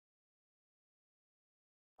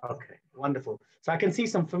Okay, wonderful. So I can see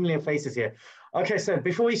some familiar faces here. Okay, so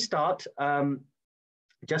before we start,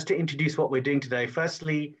 just to introduce what we're doing today,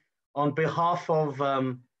 firstly, on behalf of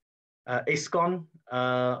ISKCON,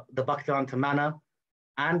 the Bhaktivedanta Manor,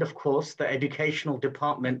 and of course, the educational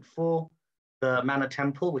department for the Manor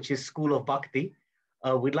Temple, which is School of Bhakti,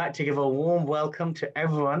 we'd like to give a warm welcome to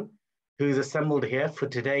everyone who's assembled here for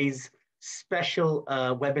today's special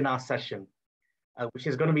webinar session, which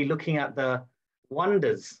is going to be looking at the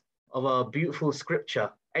wonders of a beautiful scripture,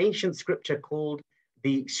 ancient scripture called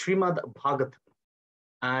the Srimad Bhagavatam.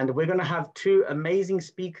 And we're going to have two amazing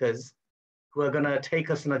speakers who are going to take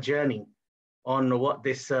us on a journey on what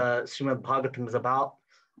this Srimad Bhagavatam is about.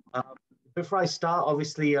 Before I start,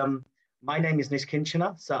 obviously, my name is Nish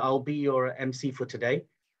Kinchana, so I'll be your MC for today.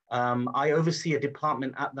 I oversee a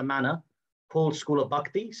department at the Manor called School of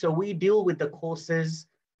Bhakti. So we deal with the courses,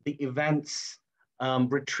 the events,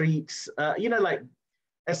 retreats, like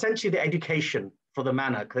essentially the education for the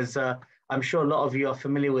Manor, because I'm sure a lot of you are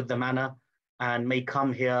familiar with the Manor and may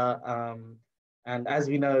come here. And as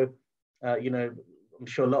we know, I'm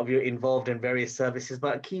sure a lot of you are involved in various services,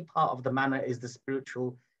 but a key part of the Manor is the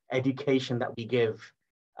spiritual education that we give.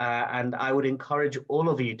 And I would encourage all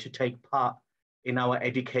of you to take part in our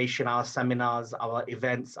education, our seminars, our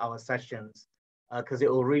events, our sessions, because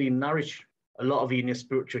it will really nourish a lot of you in your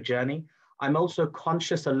spiritual journey. I'm also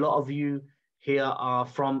conscious a lot of you here are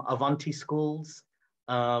from Avanti schools,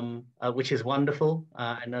 which is wonderful.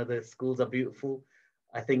 I know the schools are beautiful.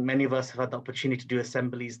 I think many of us have had the opportunity to do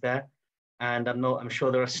assemblies there. And I'm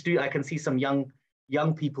sure there are I can see some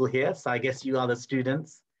young people here. So I guess you are the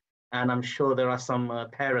students. And I'm sure there are some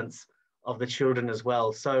parents of the children as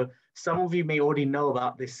well. So some of you may already know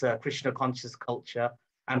about this Krishna conscious culture.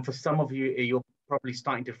 And for some of you, you're probably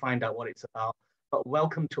starting to find out what it's about. But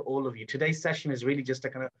welcome to all of you. Today's session is really just to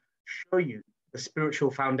kind of show you the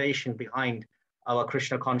spiritual foundation behind our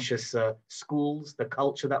Krishna conscious schools, the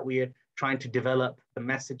culture that we're trying to develop, the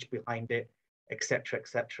message behind it, etc.,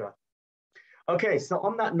 etc. Okay, so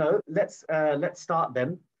on that note, let's start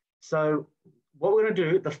then. So what we're going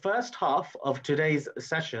to do, the first half of today's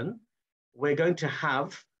session, we're going to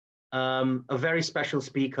have a very special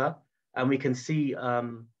speaker, and we can see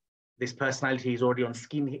this personality is already on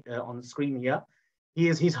screen here. He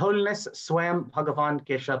is His Holiness Swayam Bhagavan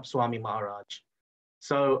Keshav Swami Maharaj.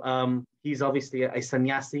 So he's obviously a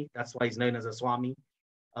sannyasi, that's why he's known as a Swami.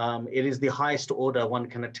 It is the highest order one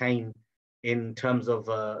can attain in terms of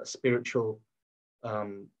spiritual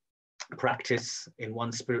practice in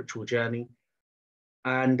one's spiritual journey.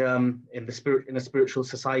 And in a spiritual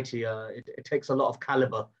society, it takes a lot of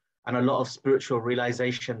caliber and a lot of spiritual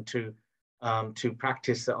realization to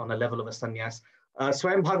practice on a level of a sannyas.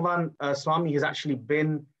 Swayam Bhagavan Swami has actually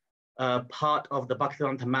been part of the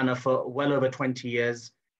Bhaktivedanta Manor for well over 20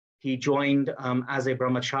 years. He joined as a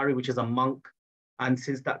brahmachari, which is a monk. And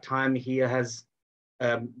since that time, he has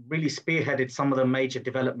really spearheaded some of the major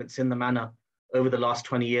developments in the Manor over the last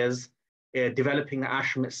 20 years, developing the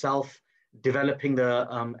ashram itself, developing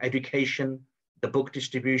the education, the book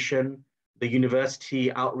distribution, the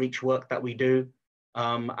university outreach work that we do,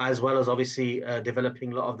 as well as obviously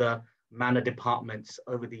developing a lot of the Manor departments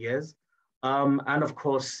over the years. And of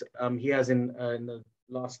course, he has in the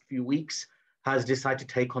last few weeks has decided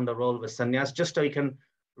to take on the role of a sannyas, just so he can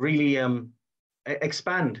really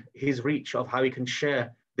expand his reach of how he can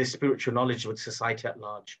share this spiritual knowledge with society at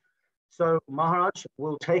large. So Maharaj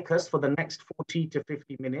will take us for the next 40 to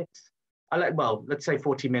 50 minutes, let's say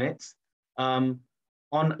 40 minutes, on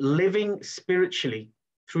living spiritually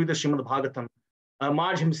through the Srimad Bhagavatam.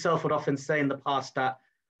 Maharaj himself would often say in the past that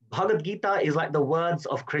Bhagavad Gita is like the words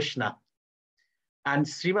of Krishna, and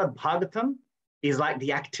Srimad Bhagavatam is like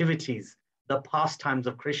the activities, the pastimes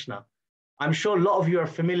of Krishna. I'm sure a lot of you are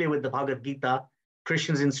familiar with the Bhagavad Gita,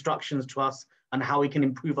 Krishna's instructions to us and how we can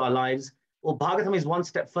improve our lives. Well, Bhagavatam is one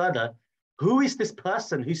step further. Who is this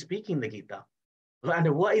person who's speaking the Gita? And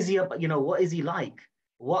what is he, what is he like?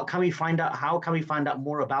 What can we find out? How can we find out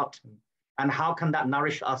more about him? And how can that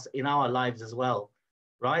nourish us in our lives as well,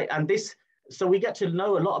 right? And so we get to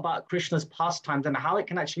know a lot about Krishna's pastimes and how it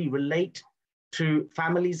can actually relate to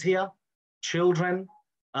families here, children,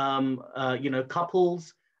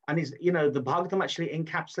 couples. And the Bhagavatam actually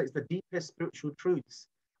encapsulates the deepest spiritual truths,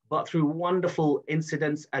 but through wonderful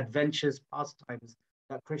incidents, adventures, pastimes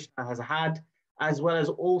that Krishna has had, as well as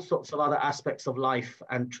all sorts of other aspects of life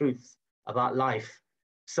and truths about life.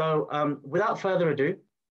 So without further ado,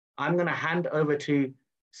 I'm going to hand over to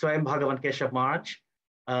Swayam Bhagavan Keshav Maharaj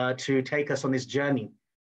to take us on this journey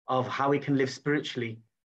of how we can live spiritually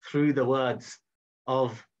through the words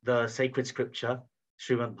of the sacred scripture,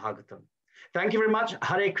 Srimad Bhagavatam. Thank you very much.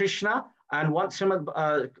 Hare Krishna. And once Swayam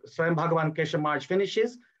Bhagavan Keshav Maharaj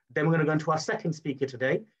finishes, then we're going to go into our second speaker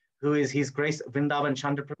today, who is His Grace Vrindavan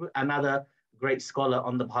Chandra Prabhu, another great scholar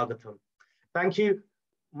on the Bhagavatam. Thank you.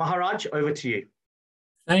 Maharaj, over to you.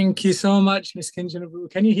 Thank you so much, Ms. Kinjana Prabhu.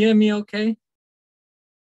 Can you hear me okay?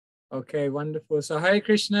 Okay, wonderful. So Hare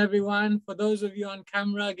Krishna, everyone. For those of you on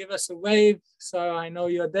camera, give us a wave so I know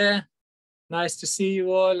you're there. Nice to see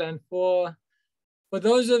you all. And for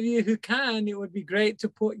those of you who can, it would be great to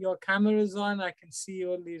put your cameras on. I can see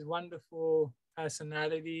all these wonderful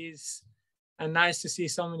personalities. And nice to see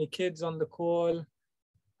so many kids on the call.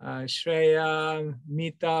 Shreya,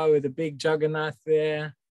 Mita with a big Jagannath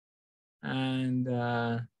there. And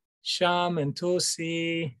Sham and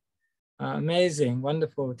Tulsi. Amazing,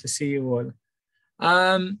 wonderful to see you all.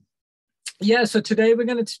 Yeah, so today we're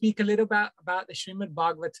going to speak a little bit about the Srimad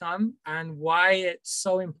Bhagavatam and why it's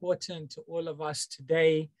so important to all of us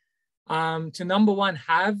today to number one,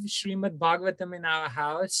 have Srimad Bhagavatam in our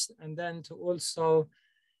house, and then to also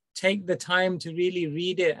take the time to really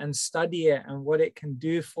read it and study it and what it can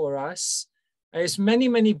do for us. There's many,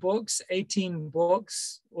 many books, 18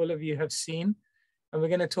 books, all of you have seen. And we're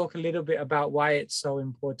going to talk a little bit about why it's so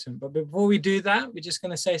important. But before we do that, we're just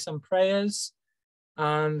going to say some prayers.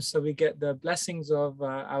 So we get the blessings of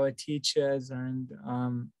our teachers and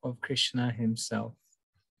of Krishna himself.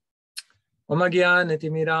 Om Gyan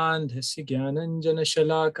Timiran Dhasya Gyananjana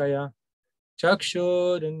Shalakaya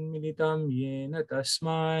Chakshuran Militam Yena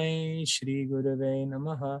Tasmai Shri Gurave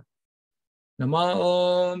Namaha Nama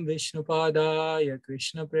Om Vishnupadaya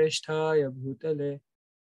Krishna Presthaya Bhutale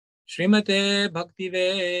Srimate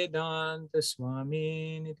Bhaktivedanta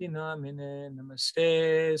Swami Niti Namine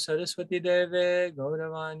Namaste Saraswati Deve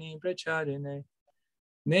Gauravani Pracharine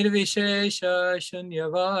Nirvishesha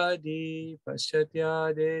Shunyavadi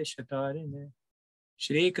Paschatya Shatarine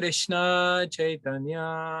Shri Krishna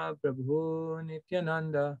Chaitanya Prabhu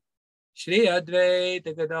Nityananda Shri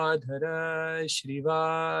Advaita Gadadhara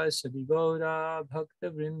Shrivasadi Gaura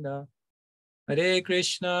Bhakta Vrinda Hare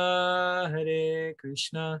Krishna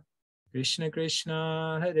Krishna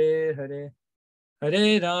Krishna Hare Hare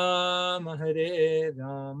Hare Rama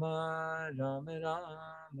Rama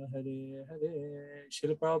Rama Hare Hare.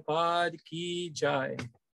 Srila Prabhupada ki jai.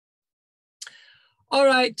 All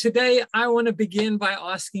right, today I want to begin by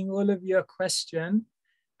asking all of you a question.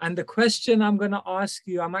 And the question I'm going to ask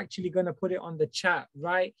you, I'm actually going to put it on the chat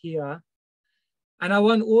right here. And I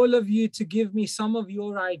want all of you to give me some of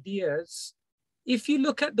your ideas. If you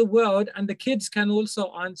look at the world, and the kids can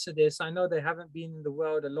also answer this, I know they haven't been in the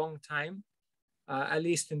world a long time, at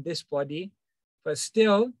least in this body, but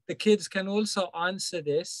still the kids can also answer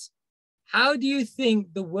this. How do you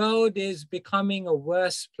think the world is becoming a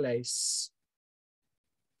worse place?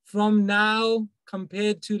 From now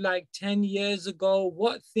compared to like 10 years ago,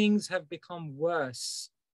 what things have become worse?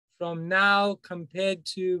 From now compared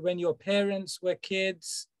to when your parents were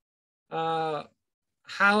kids, how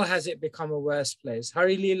has it become a worse place?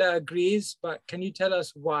 Hari Leela agrees, but can you tell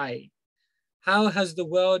us why? How has the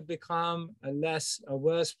world become a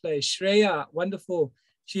worse place? Shreya, wonderful.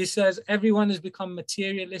 She says, everyone has become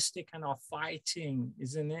materialistic and are fighting,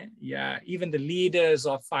 isn't it? Yeah, even the leaders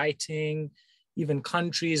are fighting. Even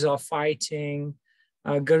countries are fighting.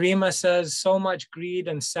 Garima says, so much greed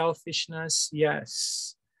and selfishness.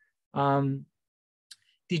 Yes.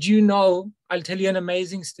 Did you know, I'll tell you an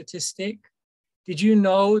amazing statistic. Did you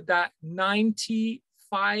know that 95%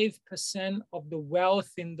 of the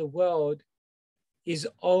wealth in the world is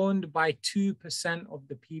owned by 2% of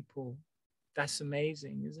the people? That's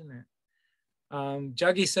amazing, isn't it?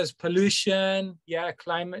 Jaggi says pollution, yeah,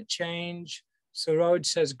 climate change. Saroj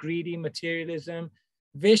says greedy materialism.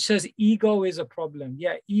 Vish says ego is a problem.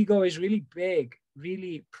 Yeah, ego is really big,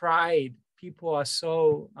 really pride. People are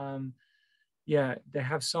so, yeah, they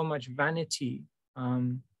have so much vanity.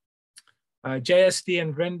 JSD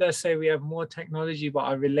and Brenda say we have more technology, but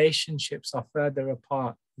our relationships are further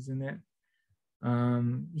apart, isn't it?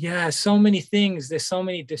 Yeah, so many things. There's so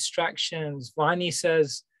many distractions. Vani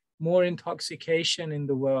says more intoxication in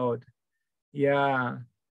the world. Yeah.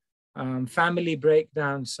 Family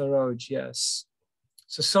breakdown, Saroj, yes.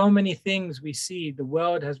 So many things we see. The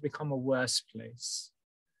world has become a worse place.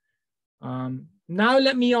 Now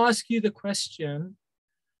let me ask you the question.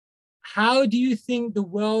 How do you think the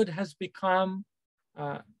world has become,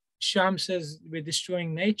 Sham says we're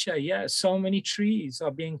destroying nature. Yeah, so many trees are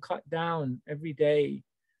being cut down every day.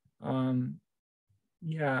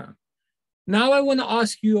 Yeah. Now I want to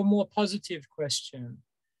ask you a more positive question.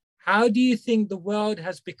 How do you think the world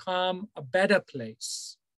has become a better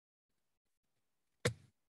place?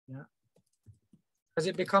 Yeah. Has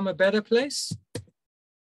it become a better place?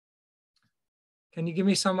 Can you give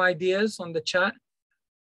me some ideas on the chat?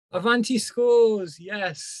 Avanti schools,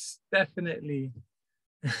 yes, definitely.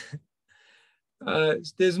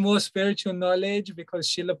 There's more spiritual knowledge because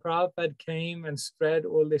Srila Prabhupada came and spread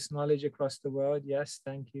all this knowledge across the world. Yes,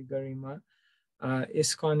 thank you, Garima.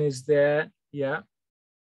 ISKCON is there, yeah.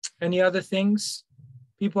 Any other things?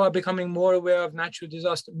 People are becoming more aware of natural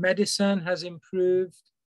disaster. Medicine has improved.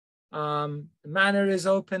 The manor is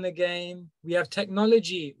open again. We have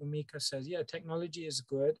technology, Umika says. Yeah, technology is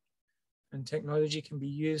good. And technology can be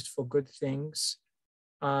used for good things.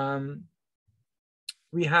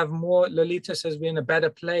 We have more, Lolita says, we're in a better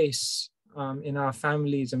place in our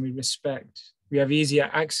families and we respect. We have easier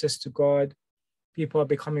access to God. People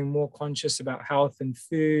are becoming more conscious about health and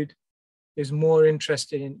food. Is more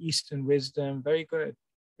interested in Eastern wisdom. Very good.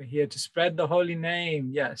 We're here to spread the holy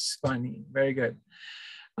name. Yes, funny. Very good.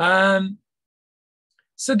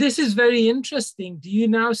 So this is very interesting. Do you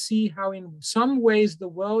now see how in some ways the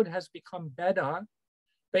world has become better,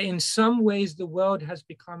 but in some ways the world has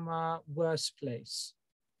become a worse place?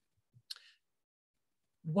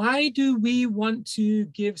 Why do we want to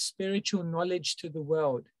give spiritual knowledge to the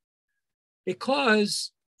world?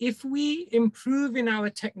 Because if we improve in our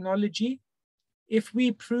technology, if we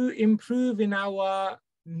improve in our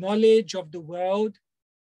knowledge of the world,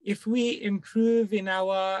 if we improve in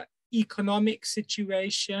our economic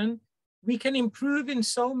situation, we can improve in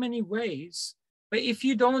so many ways. But if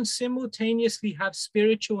you don't simultaneously have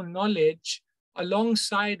spiritual knowledge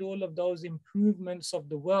alongside all of those improvements of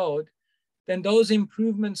the world, then those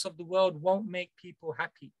improvements of the world won't make people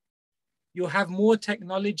happy. You'll have more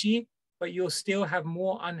technology, but you'll still have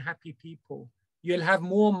more unhappy people. You'll have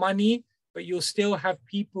more money, but you'll still have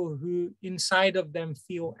people who inside of them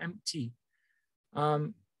feel empty.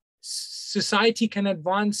 Society can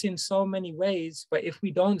advance in so many ways, but if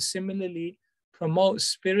we don't similarly promote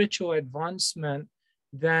spiritual advancement,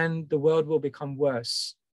 then the world will become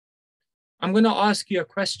worse. I'm going to ask you a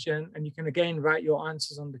question, and you can again write your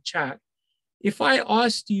answers on the chat. If I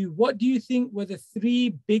asked you, what do you think were the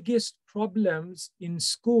 3 biggest problems in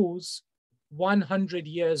schools 100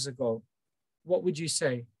 years ago? What would you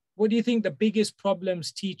say? What do you think the biggest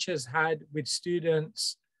problems teachers had with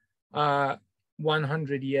students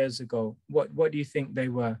 100 years ago? What do you think they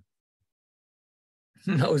were?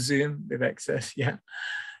 No Zoom, Vivek says, yeah,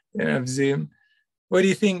 they don't have Zoom. What do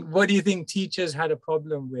you think teachers had a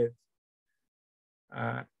problem with?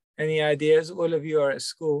 Any ideas? All of you are at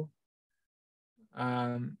school.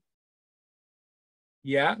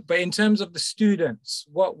 Yeah, but in terms of the students,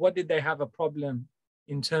 what did they have a problem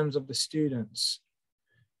in terms of the students?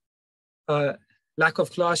 Lack of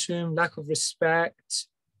classroom, lack of respect.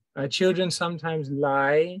 Children sometimes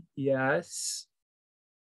lie, yes.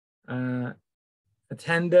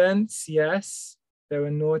 Attendance, yes. They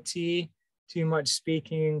were naughty, too much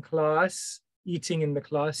speaking in class, eating in the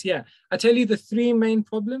class, yeah. I tell you the 3 main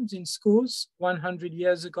problems in schools 100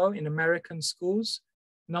 years ago in American schools.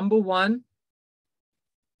 Number 1,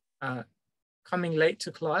 coming late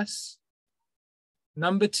to class.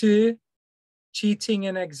 Number 2, cheating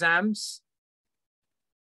in exams.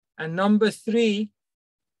 And number 3,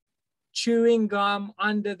 chewing gum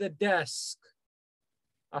under the desk.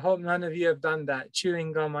 I hope none of you have done that,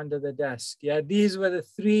 chewing gum under the desk. Yeah, these were the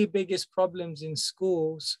 3 biggest problems in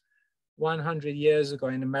schools 100 years ago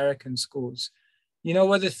in American schools. You know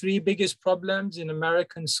what the 3 biggest problems in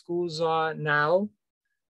American schools are now?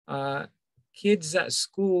 Kids at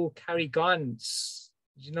school carry guns.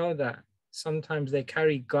 Did you know that? Sometimes they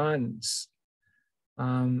carry guns.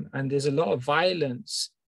 And there's a lot of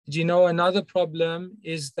violence. Did you know another problem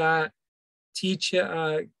is that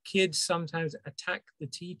kids sometimes attack the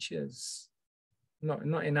teachers? Not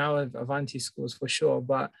in our Avanti schools for sure,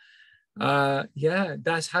 but yeah,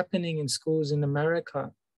 that's happening in schools in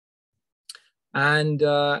America. And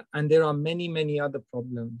there are many, many other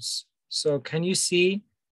problems. So can you see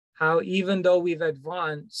how even though we've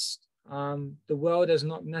advanced, the world has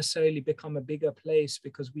not necessarily become a bigger place,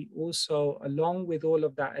 because we also, along with all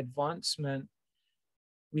of that advancement,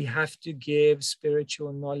 we have to give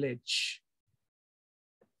spiritual knowledge.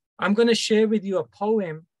 I'm going to share with you a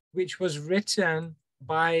poem which was written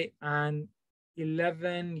by an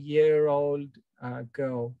 11-year-old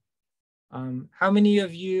girl. How many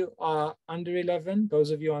of you are under 11?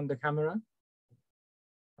 Those of you on the camera?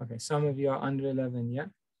 Okay, some of you are under 11, yeah?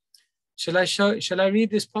 Shall I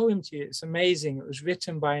read this poem to you? It's amazing. It was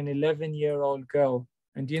written by an 11-year-old girl.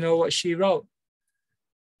 And do you know what she wrote?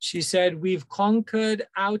 She said, "We've conquered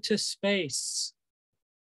outer space,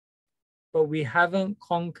 but we haven't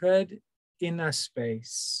conquered inner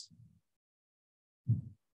space."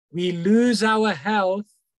 We lose our health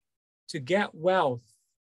to get wealth,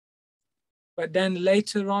 but then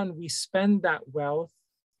later on we spend that wealth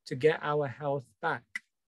to get our health back.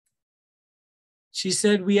 She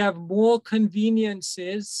said, we have more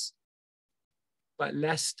conveniences, but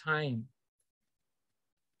less time.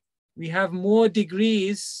 We have more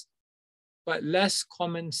degrees, but less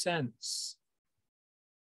common sense.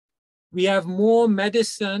 We have more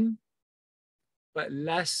medicine, but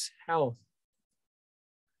less health.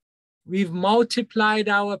 We've multiplied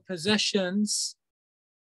our possessions,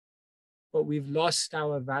 but we've lost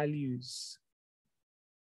our values.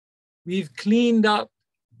 We've cleaned up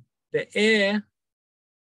the air,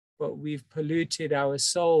 but we've polluted our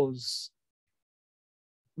souls.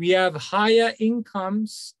 We have higher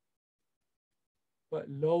incomes, but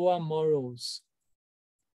lower morals.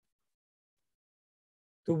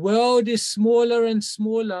 The world is smaller and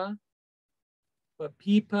smaller, but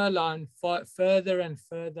people are further and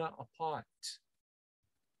further apart.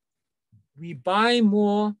 We buy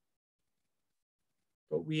more,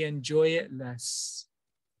 but we enjoy it less.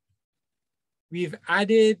 We've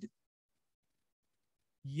added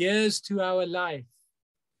years to our life,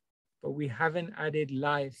 but we haven't added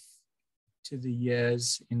life to the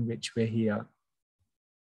years in which we're here.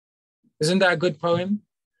 Isn't that a good poem?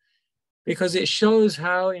 Because it shows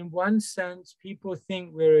how, in one sense, people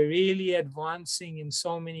think we're really advancing in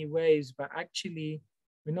so many ways, but actually,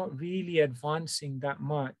 we're not really advancing that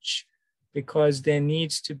much, because there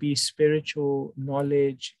needs to be spiritual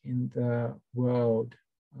knowledge in the world.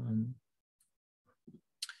 I'm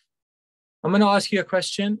going to ask you a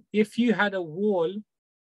question. If you had a wall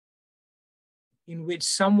in which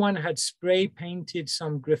someone had spray painted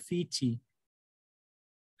some graffiti,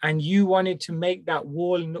 and you wanted to make that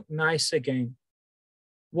wall look nice again,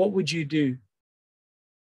 what would you do?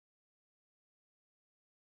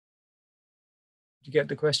 Did you get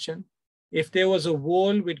the question? If there was a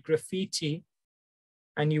wall with graffiti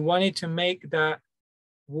and you wanted to make that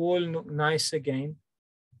wall look nice again,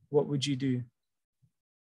 what would you do?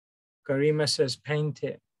 Karima says paint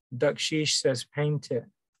it. Dakshish says paint it.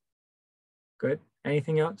 Good.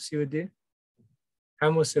 Anything else you would do?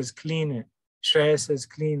 Hamel says clean it. Shreya says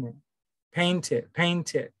clean it. Paint it,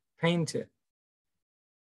 paint it, paint it.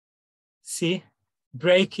 See?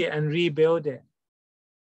 Break it and rebuild it.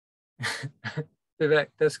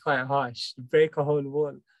 That's quite harsh. Break a whole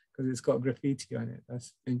wall because it's got graffiti on it.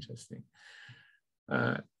 That's interesting.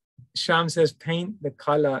 Sham says paint the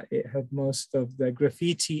color it had most of the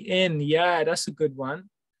graffiti in. Yeah, that's a good one.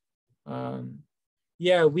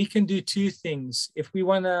 Yeah, we can do two things. If we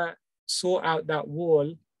want to sort out that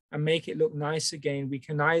wall and make it look nice again, we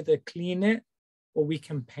can either clean it or we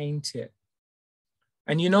can paint it.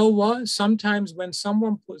 And you know what? Sometimes when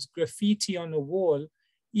someone puts graffiti on a wall,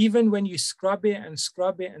 even when you scrub it and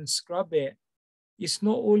scrub it and scrub it, it's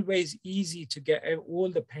not always easy to get all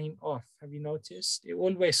the paint off. Have you noticed? It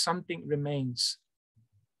always something remains.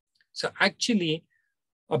 So actually,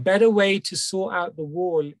 a better way to sort out the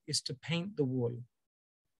wall is to paint the wall.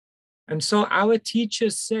 And so our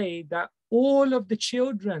teachers say that all of the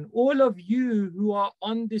children, all of you who are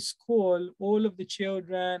on this call, all of the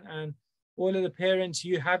children and all of the parents,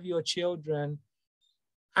 you have your children.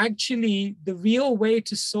 Actually, the real way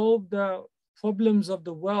to solve the problems of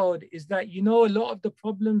the world is that, you know, a lot of the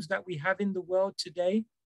problems that we have in the world today,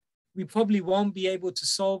 we probably won't be able to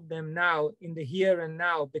solve them now in the here and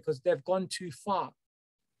now because they've gone too far.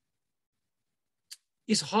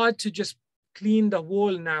 It's hard to just clean the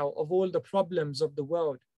wall now of all the problems of the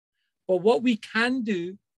world. But what we can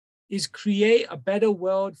do is create a better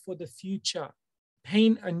world for the future,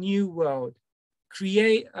 paint a new world,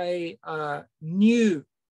 create a new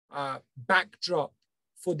backdrop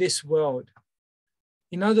for this world.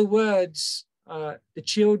 In other words, the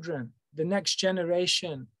children, the next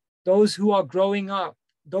generation, those who are growing up,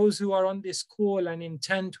 those who are on this call, and in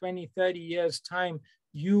 10, 20, 30 years' time,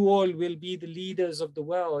 you all will be the leaders of the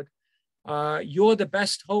world. You're the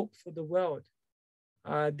best hope for the world.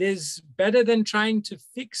 There's better than trying to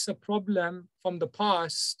fix a problem from the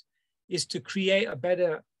past is to create a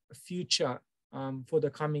better future for the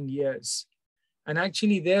coming years. And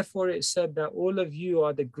actually, therefore, it said that all of you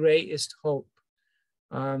are the greatest hope.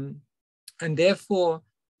 And therefore,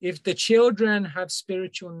 if the children have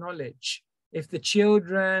spiritual knowledge, if the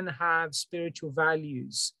children have spiritual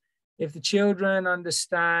values, if the children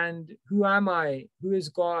understand, who am I? Who is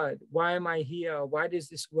God? Why am I here? Why does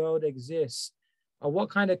this world exist? What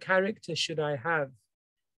kind of character should I have?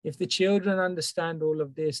 If the children understand all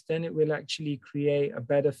of this, then it will actually create a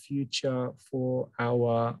better future for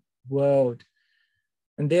our world.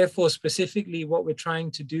 And therefore, specifically, what we're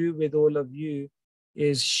trying to do with all of you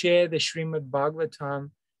is share the Srimad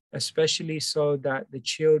Bhagavatam, especially so that the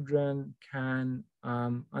children can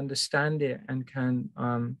understand it and can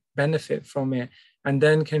benefit from it, and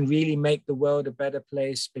then can really make the world a better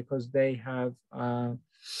place because they have,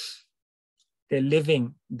 they're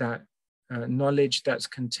living that knowledge that's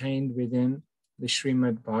contained within the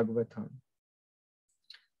Srimad Bhagavatam.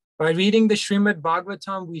 By reading the Srimad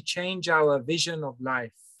Bhagavatam, we change our vision of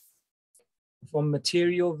life from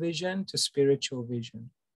material vision to spiritual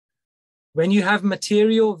vision. When you have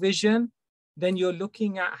material vision, then you're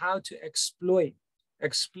looking at how to exploit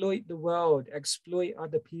the world, exploit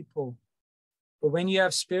other people. But when you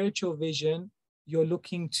have spiritual vision, you're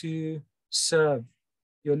looking to serve,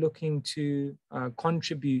 you're looking to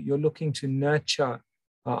contribute, you're looking to nurture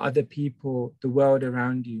other people, the world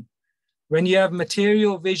around you. When you have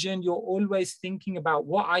material vision, you're always thinking about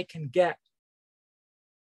what I can get.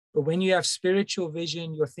 But when you have spiritual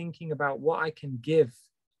vision, you're thinking about what I can give.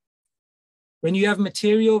 When you have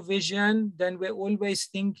material vision, then we're always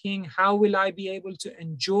thinking, how will I be able to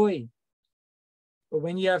enjoy? But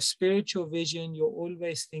when you have spiritual vision, you're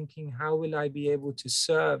always thinking, how will I be able to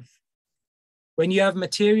serve? When you have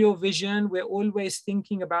material vision, we're always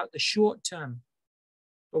thinking about the short term.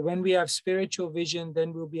 But when we have spiritual vision,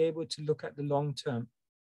 then we'll be able to look at the long term.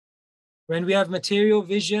 When we have material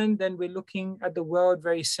vision, then we're looking at the world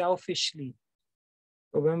very selfishly.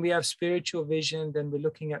 But when we have spiritual vision, then we're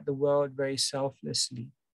looking at the world very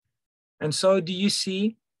selflessly. And so do you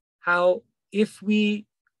see how if we,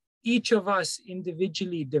 each of us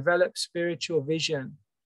individually develop spiritual vision,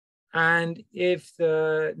 and if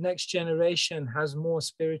the next generation has more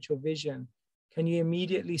spiritual vision, can you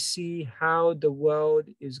immediately see how the world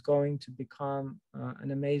is going to become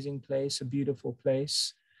an amazing place, a beautiful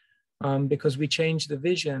place? Because we change the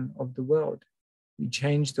vision of the world. We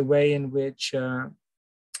change the way in which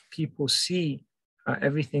people see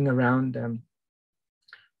everything around them.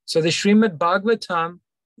 So the Srimad Bhagavatam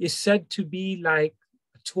is said to be like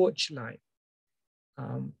a torchlight.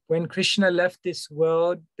 When Krishna left this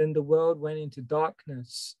world, then the world went into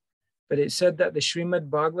darkness. But it said that the Srimad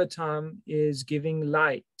Bhagavatam is giving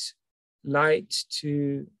light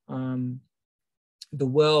to the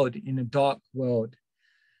world in a dark world.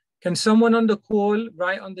 Can someone on the call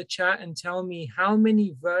write on the chat and tell me how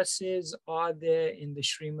many verses are there in the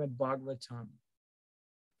Srimad Bhagavatam?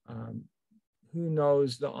 Who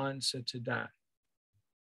knows the answer to that?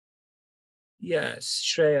 Yes,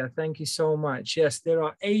 Shreya, thank you so much. Yes, there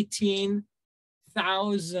are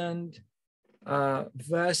 18,000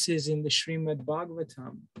 verses in the Srimad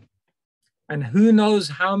Bhagavatam. And who knows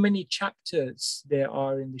how many chapters there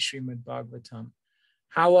are in the Srimad Bhagavatam?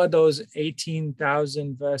 How are those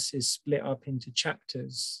 18,000 verses split up into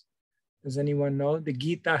chapters? Does anyone know? The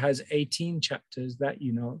Gita has 18 chapters, that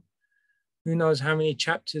you know. Who knows how many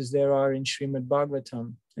chapters there are in Srimad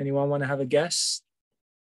Bhagavatam? Anyone want to have a guess?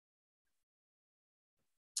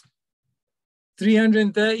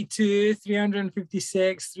 332,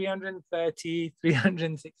 356, 330,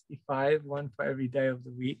 365, one for every day of the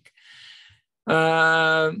week.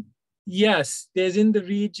 Yes, there's in the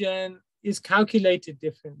region, is calculated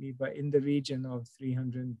differently, but in the region of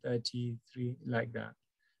 333, like that.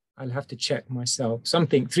 I'll have to check myself.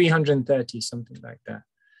 Something, 330, something like that.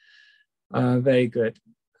 Very good.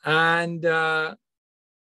 And the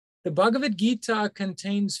Bhagavad Gita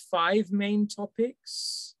contains 5 main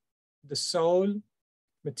topics: the soul,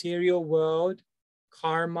 material world,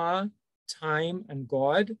 karma, time, and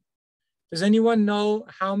God. Does anyone know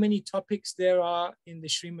how many topics there are in the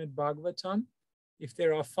Srimad Bhagavatam? If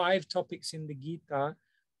there are 5 topics in the Gita,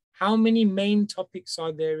 how many main topics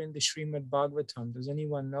are there in the Srimad Bhagavatam? Does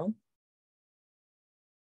anyone know?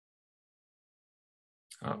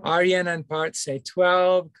 Aryan and Parth say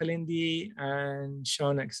 12, Kalindi and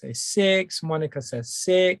Shaunak say 6, Monica says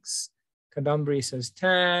 6, Kadambari says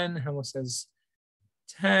 10, Hamo says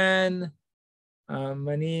 10,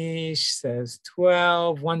 Manish says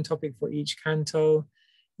 12, 1 topic for each canto.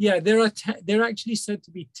 Yeah, there are actually said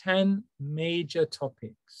to be 10 major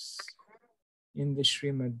topics in the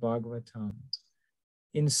Srimad Bhagavatam.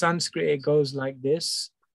 In Sanskrit, it goes like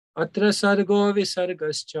this: Atra sargo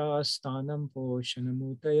visargascha stanam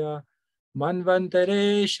poshanamutaya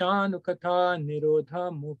manvantare shanukatha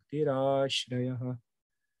nirodha muktirashrayah.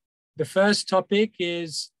 The first topic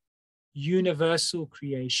is universal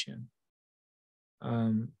creation.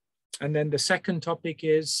 And then the second topic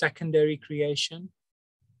is secondary creation.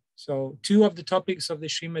 So 2 of the topics of the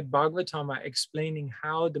Srimad Bhagavatam are explaining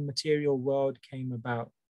how the material world came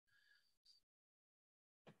about.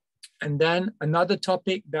 And then another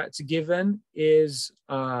topic that's given is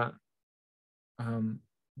the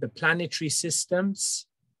the planetary systems.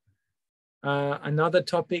 Another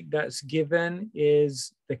topic that's given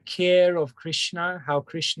is the care of Krishna, how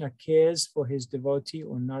Krishna cares for his devotee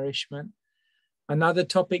or nourishment. Another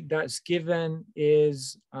topic that's given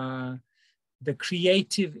is the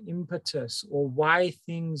creative impetus, or why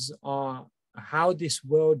things are, how this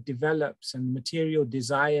world develops and material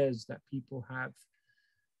desires that people have.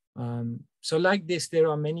 So like this, there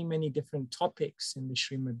are many, many different topics in the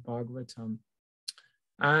Srimad Bhagavatam.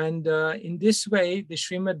 And in this way, the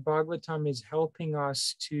Srimad Bhagavatam is helping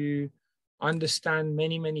us to understand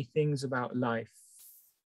many, many things about life.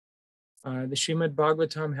 The Srimad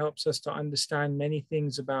Bhagavatam helps us to understand many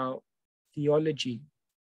things about theology.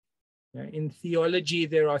 In theology,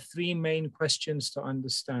 there are three main questions to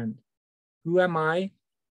understand. Who am I?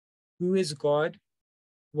 Who is God?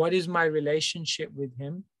 What is my relationship with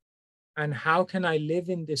him? And how can I live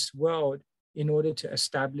in this world in order to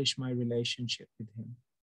establish my relationship with him?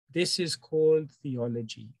 This is called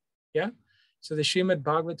theology. Yeah. So the Srimad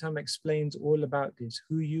Bhagavatam explains all about this: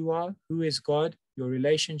 who you are, who is God, your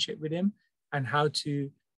relationship with him, and how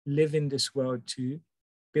to live in this world to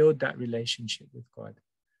build that relationship with God.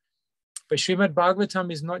 But Srimad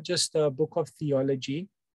Bhagavatam is not just a book of theology.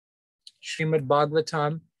 Srimad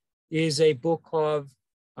Bhagavatam is a book of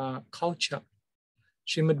culture.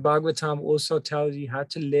 Srimad Bhagavatam also tells you how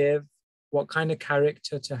to live, what kind of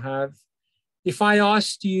character to have. If I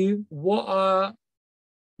asked you, what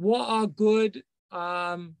are good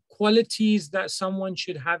qualities that someone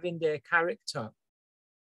should have in their character?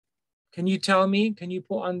 Can you tell me? Can you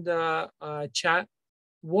put on the chat?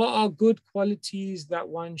 What are good qualities that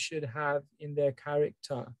one should have in their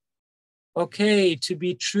character? Okay, to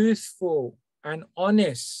be truthful and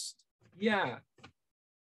honest. Yeah.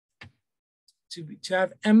 To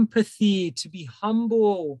have empathy, to be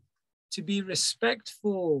humble, to be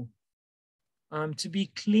respectful, to be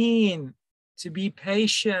clean, to be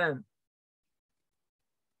patient,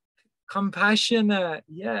 compassionate,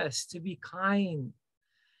 yes, to be kind.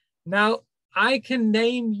 Now, I can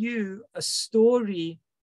name you a story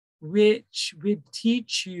which will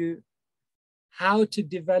teach you how to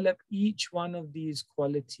develop each one of these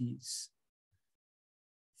qualities.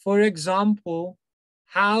 For example,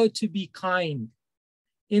 how to be kind.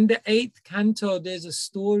 In the 8th canto, there's a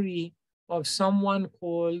story of someone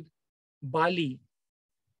called Bali.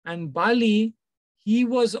 And Bali, he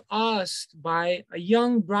was asked by a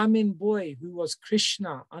young Brahmin boy who was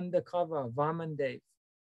Krishna undercover, Vamandev.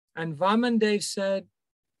 And Vamandev said,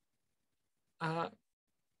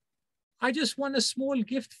 I just want a small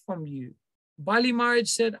gift from you. Bali Maharaj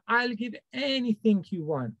said, I'll give anything you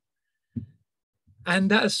want.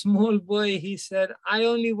 And that small boy, he said, I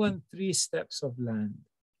only want 3 steps of land.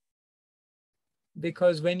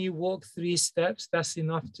 Because when you walk 3 steps, that's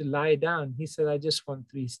enough to lie down. He said, I just want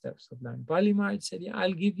 3 steps of land. Bali Maharaj said, yeah,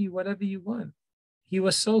 I'll give you whatever you want. He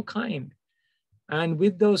was so kind. And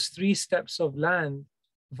with those 3 steps of land,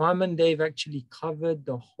 Vamandev actually covered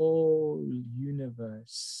the whole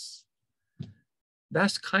universe.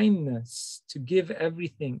 That's kindness, to give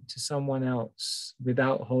everything to someone else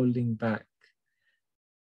without holding back.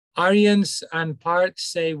 Aryans and Parth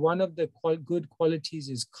say one of the good qualities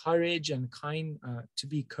is courage and kind, to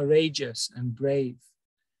be courageous and brave.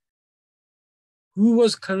 Who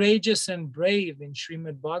was courageous and brave in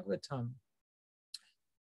Srimad Bhagavatam?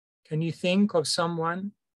 Can you think of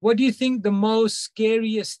someone? What do you think the most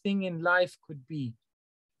scariest thing in life could be?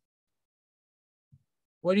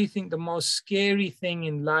 What do you think the most scary thing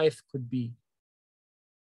in life could be?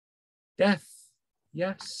 Death.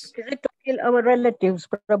 Yes. Is it to kill our relatives,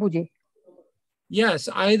 Prabhuji? Yes,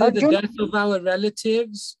 either Arjun? the death of our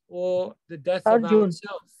relatives or the death of Arjun.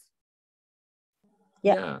 ourselves.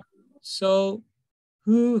 Yeah. So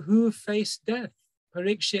who faced death?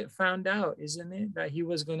 Parikshit found out, isn't it, that he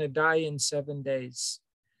was going to die in 7 days.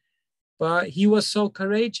 But he was so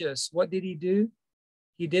courageous. What did he do?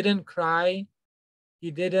 He didn't cry. He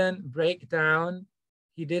didn't break down.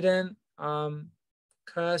 He didn't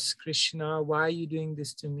curse Krishna. Why are you doing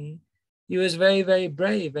this to me? He was very, very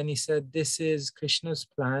brave. And he said, this is Krishna's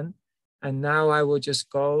plan. And now I will just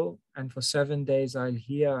go. And for 7 days, I'll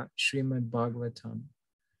hear Srimad Bhagavatam.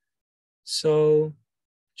 So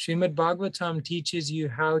Srimad Bhagavatam teaches you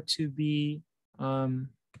how to be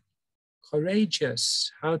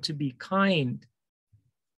courageous, how to be kind.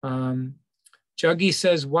 Jaggi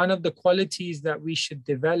says one of the qualities that we should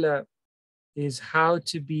develop is how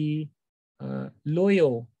to be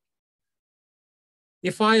loyal.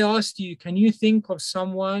 If I asked you, can you think of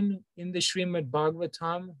someone in the Srimad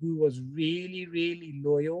Bhagavatam who was really, really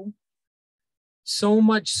loyal? So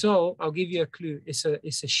much so, I'll give you a clue. It's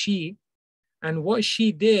a she. And what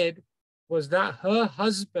she did was that her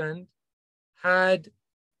husband had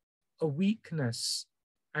a weakness,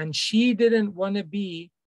 and she didn't want to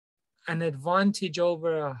be an advantage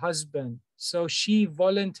over her husband. So she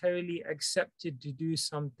voluntarily accepted to do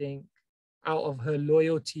something out of her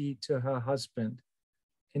loyalty to her husband.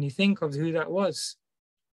 Can you think of who that was?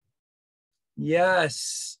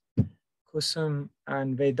 Yes, Kusum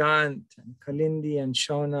and Vedant and Kalindi and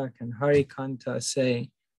Shonak and Harikanta say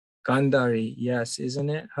Gandhari. Yes, isn't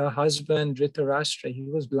it? Her husband, Dhritarashtra, he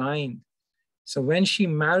was blind. So when she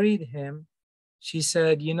married him, she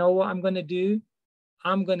said, you know what I'm going to do?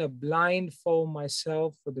 I'm going to blindfold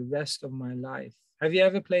myself for the rest of my life. Have you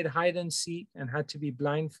ever played hide and seek and had to be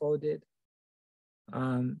blindfolded?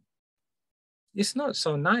 It's not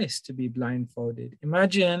so nice to be blindfolded.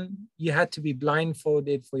 Imagine you had to be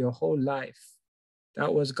blindfolded for your whole life.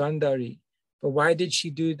 That was Gandhari. But why did she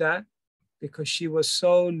do that? Because she was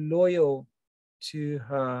so loyal to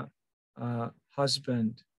her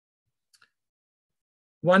husband.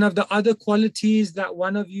 One of the other qualities that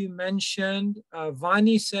one of you mentioned,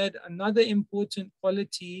 Vani said, another important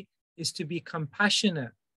quality is to be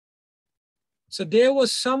compassionate. So there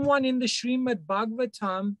was someone in the Srimad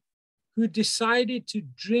Bhagavatam who decided to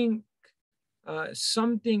drink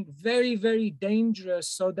something very, very dangerous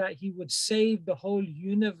so that he would save the whole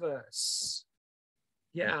universe.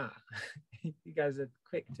 Yeah, you guys are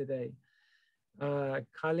quick today.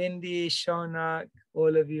 Kalindi, Shonak,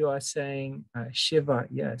 all of you are saying Shiva.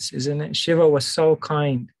 Yes, isn't it? Shiva was so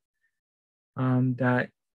kind that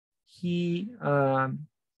he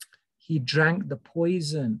drank the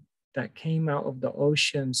poison that came out of the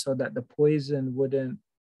ocean so that the poison wouldn't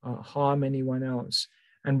harm anyone else.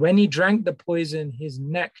 And when he drank the poison, his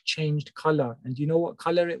neck changed color. And do you know what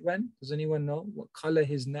color it went? Does anyone know what color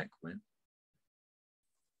his neck went?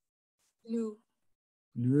 Blue.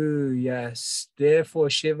 Blue, yes. Therefore,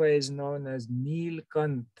 Shiva is known as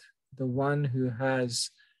Nilkant, the one who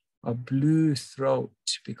has a blue throat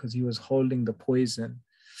because he was holding the poison.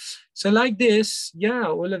 So like this, yeah,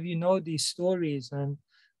 all of you know these stories. And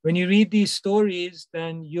when you read these stories,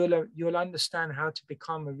 then you'll understand how to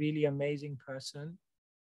become a really amazing person.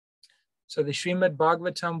 So the Srimad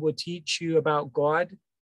Bhagavatam will teach you about God.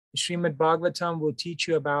 The Srimad Bhagavatam will teach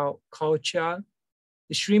you about culture.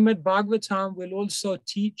 The Srimad Bhagavatam will also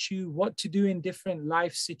teach you what to do in different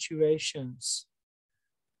life situations.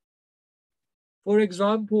 For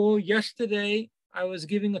example, yesterday I was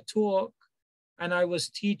giving a talk and I was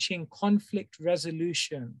teaching conflict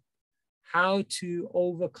resolution, how to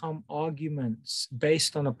overcome arguments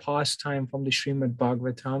based on a pastime from the Srimad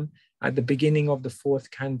Bhagavatam at the beginning of the 4th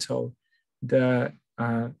canto, the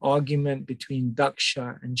argument between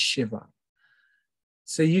Daksha and Shiva.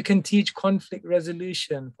 So you can teach conflict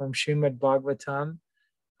resolution from Srimad Bhagavatam,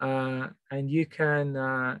 and you can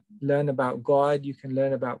learn about God, you can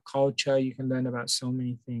learn about culture, you can learn about so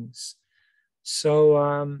many things.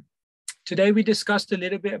 So today we discussed a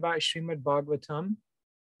little bit about Srimad Bhagavatam,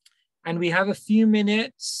 and we have a few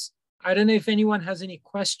minutes. I don't know if anyone has any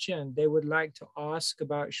question they would like to ask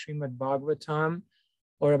about Srimad Bhagavatam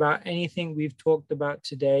or about anything we've talked about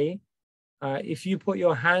today. If you put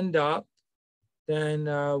your hand up, then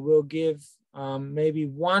we'll give maybe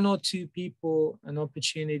 1 or 2 people an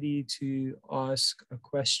opportunity to ask a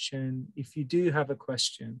question, if you do have a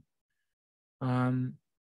question. And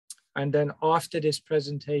then after this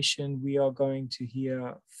presentation, we are going to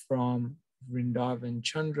hear from Vrindavan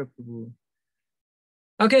Chandra Prabhu.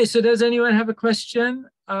 Okay, so does anyone have a question?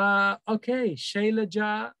 Okay,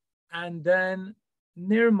 Shailaja and then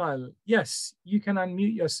Nirmal. Yes, you can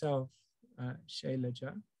unmute yourself,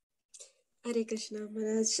 Shailaja. Hare Krishna,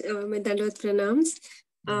 Maharaj, my Dandavat pranams.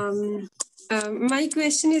 My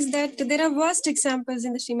question is that there are vast examples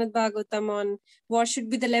in the Srimad Bhagavatam on what should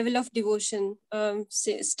be the level of devotion,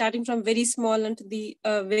 starting from very small and to the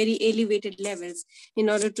very elevated levels in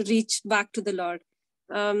order to reach back to the Lord.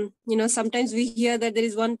 Sometimes we hear that there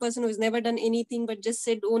is one person who has never done anything but just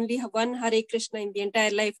said only one Hare Krishna in the entire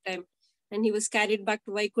lifetime. And he was carried back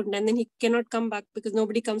to Vaikunta, and then he cannot come back because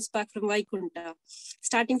nobody comes back from Vaikunta.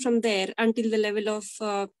 Starting from there until the level of,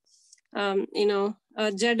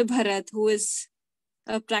 Jad Bharat, who is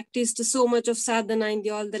practiced so much of sadhana in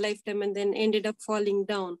all the lifetime and then ended up falling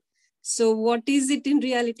down. So what is it in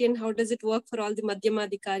reality, and how does it work for all the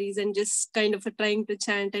Madhyamadhikaris and just kind of trying to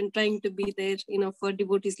chant and trying to be there, for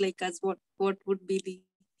devotees like us? What would be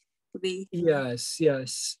the way?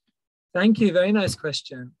 Yes. Thank you. Very nice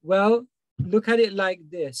question. Well, look at it like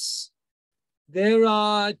this. There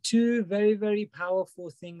are 2 very, very powerful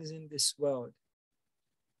things in this world.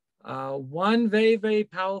 One very, very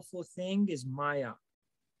powerful thing is Maya.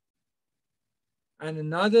 And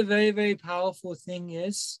another very, very powerful thing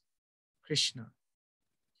is Krishna.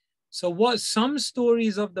 So what some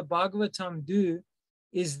stories of the Bhagavatam do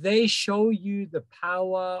is they show you the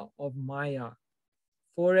power of Maya.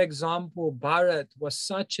 For example, Bharat was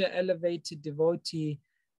such an elevated devotee,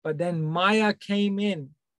 but then Maya came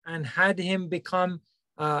in and had him become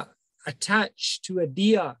attached to a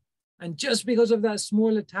deer. And just because of that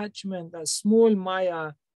small attachment, that small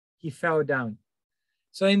Maya, he fell down.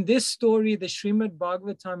 So in this story, the Srimad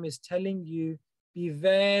Bhagavatam is telling you, be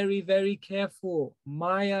very, very careful.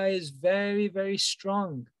 Maya is very, very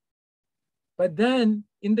strong. But then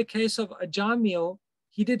in the case of Ajamil,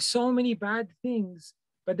 he did so many bad things.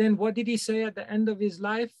 But then what did he say at the end of his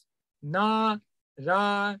life? Na,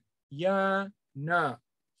 ra, ya, na.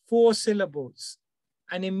 4 syllables.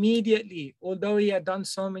 And immediately, although he had done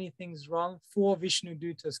so many things wrong, 4 Vishnu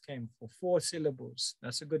Dutas came for 4 syllables.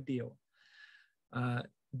 That's a good deal.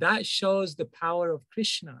 That shows the power of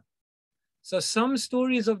Krishna. So some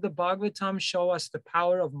stories of the Bhagavatam show us the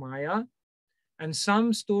power of Maya, and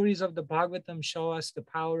some stories of the Bhagavatam show us the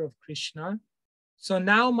power of Krishna. So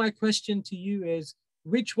now my question to you is,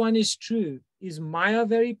 which one is true? Is Maya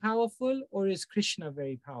very powerful or is Krishna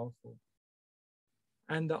very powerful?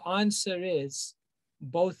 And the answer is,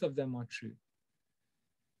 both of them are true.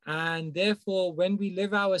 And therefore, when we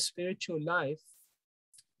live our spiritual life,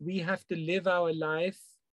 we have to live our life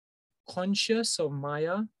conscious of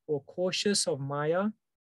Maya or cautious of Maya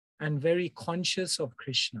and very conscious of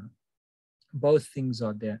Krishna. Both things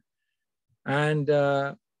are there. And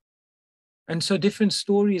so different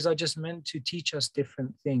stories are just meant to teach us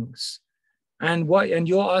different things. And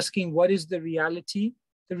you're asking, what is the reality?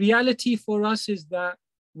 The reality for us is that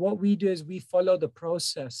what we do is we follow the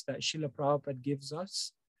process that Srila Prabhupada gives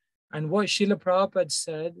us. And what Srila Prabhupada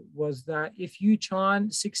said was that if you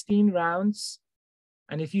chant 16 rounds,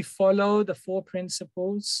 and if you follow the 4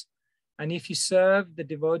 principles, and if you serve the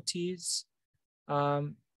devotees,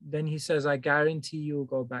 then he says, I guarantee you'll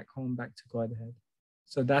go back home, back to Godhead.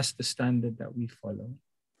 So that's the standard that we follow.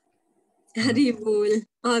 Hari Bol.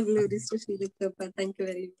 All glories to Srila Prabhupada. Thank you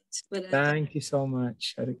very much. Maharaj. Thank you so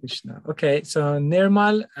much. Hare Krishna. Okay, so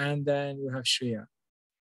Nirmal, and then we have Shreya.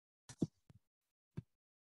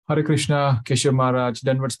 Hare Krishna, Keshav Maharaj,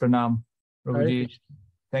 Danvats Pranam. Hare Prabhuji, Krishna.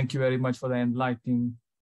 thank you very much for the enlightening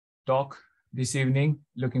talk this evening.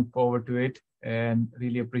 Looking forward to it and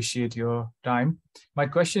really appreciate your time. My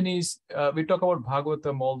question is, we talk about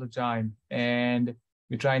Bhagavatam all the time and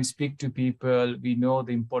we try and speak to people. We know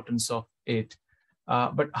the importance of it.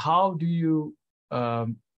 But how do you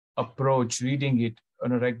approach reading it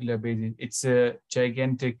on a regular basis? It's a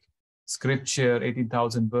gigantic scripture,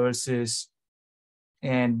 18,000 verses.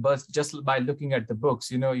 But just by looking at the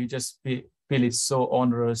books, you just feel it's so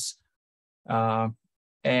onerous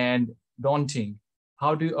and daunting.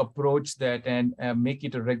 How do you approach that and make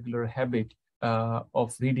it a regular habit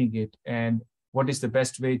of reading it? And what is the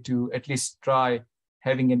best way to at least try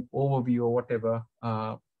having an overview or whatever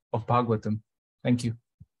of Bhagavatam? Thank you.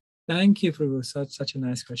 Thank you, Prabhu. Such a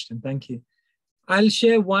nice question. Thank you. I'll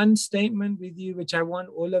share one statement with you, which I want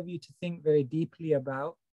all of you to think very deeply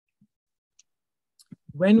about.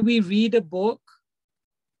 When we read a book,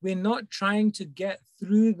 we're not trying to get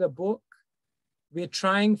through the book. We're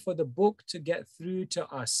trying for the book to get through to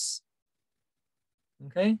us.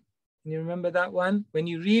 Okay? Can you remember that one? When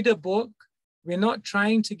you read a book, we're not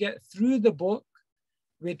trying to get through the book.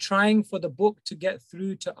 We're trying for the book to get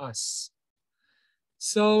through to us.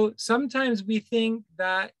 So sometimes we think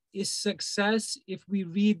that is success if we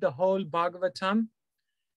read the whole Bhagavatam.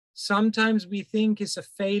 Sometimes we think it's a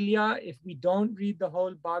failure if we don't read the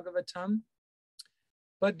whole Bhagavatam.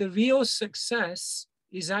 But the real success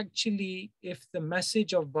is actually if the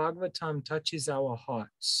message of Bhagavatam touches our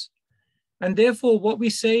hearts. And therefore, what we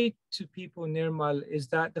say to people, Nirmal, is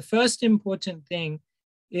that the first important thing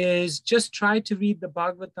is just try to read the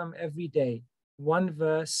Bhagavatam every day, 1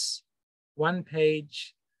 verse, 1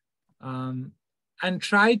 page, and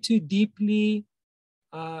try to deeply,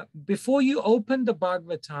 before you open the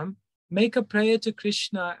Bhagavatam, make a prayer to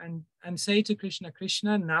Krishna and say to Krishna,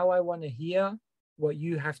 Krishna, now I want to hear what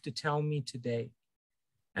you have to tell me today.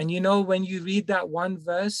 And when you read that 1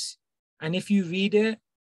 verse, and if you read it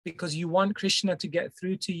because you want Krishna to get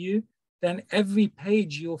through to you, then every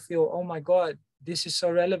page you'll feel, oh my God, this is so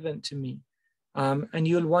relevant to me. And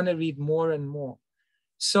you'll want to read more and more.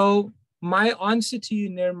 So my answer to you,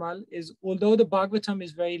 Nirmal, is although the Bhagavatam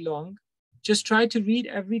is very long, just try to read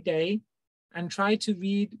every day and try to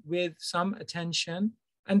read with some attention.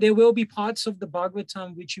 And there will be parts of the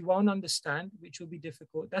Bhagavatam which you won't understand, which will be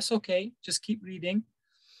difficult. That's okay. Just keep reading.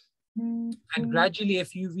 And gradually,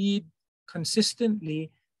 if you read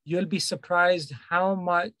consistently, you'll be surprised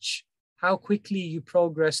how quickly you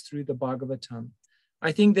progress through the Bhagavatam.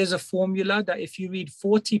 I think there's a formula that if you read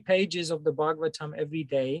 40 pages of the Bhagavatam every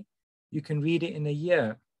day, you can read it in a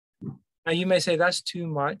year. Now you may say that's too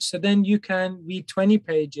much. So then you can read 20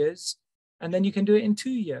 pages and then you can do it in 2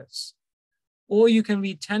 years. Or you can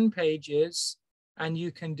read 10 pages and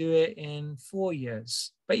you can do it in 4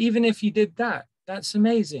 years. But even if you did that, that's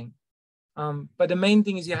amazing. But the main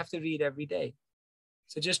thing is you have to read every day.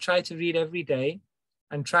 So just try to read every day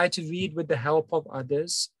and try to read with the help of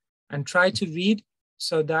others and try to read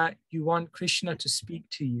so that you want Krishna to speak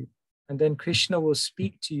to you. And then Krishna will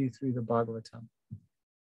speak to you through the Bhagavatam.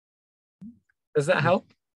 Does that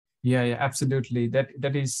help? Yeah, absolutely.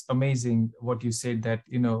 That is amazing what you said, that,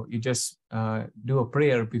 you just do a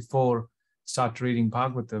prayer before start reading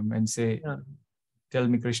Bhagavatam and say, tell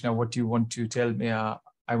me, Krishna, what you want to tell me.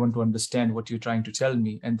 I want to understand what you're trying to tell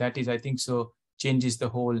me. And that is, I think so, changes the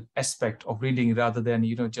whole aspect of reading rather than,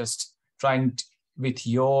 just trying with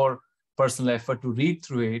your personal effort to read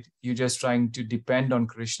through it. You're just trying to depend on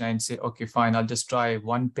Krishna and say, okay, fine, I'll just try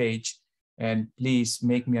one page and please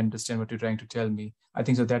make me understand what you're trying to tell me. I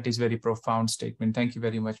think so that is very profound statement. Thank you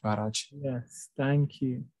very much, Maharaj. Yes, thank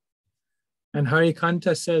you. And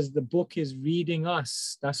Harikanta says the book is reading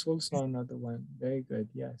us. That's also another one. Very good.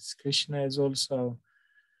 Yes, Krishna is also,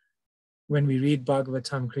 when we read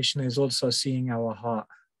Bhagavatam, Krishna is also seeing our heart.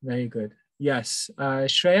 Very good. Yes.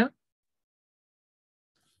 Shreya?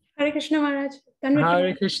 Hare Krishna, Maharaj.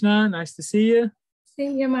 Hare Krishna. Nice to see you.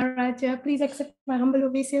 Same here, Maharaj. Please accept my humble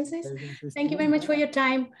obeisances. Thank you very much for your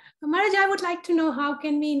time. Maharaj, I would like to know how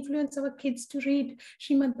can we influence our kids to read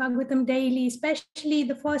Srimad Bhagavatam daily, especially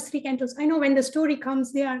the first 3 cantos. I know when the story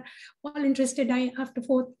comes, they are all interested after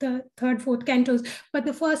third, fourth cantos. But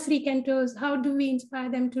the first 3 cantos, how do we inspire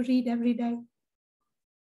them to read every day?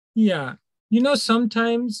 Yeah.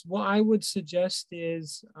 Sometimes what I would suggest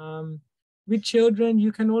is, with children,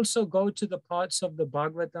 you can also go to the parts of the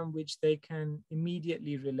Bhagavatam which they can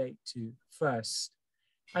immediately relate to first,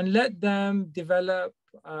 and let them develop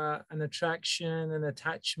an attraction, an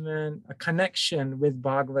attachment, a connection with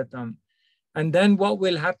Bhagavatam. And then what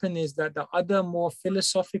will happen is that the other more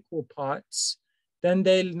philosophical parts, then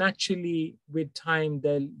they'll naturally, with time,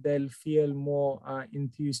 they'll feel more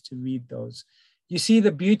enthused to read those. You see,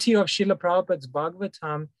 the beauty of Srila Prabhupada's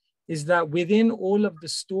Bhagavatam is that within all of the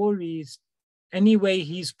stories, anyway,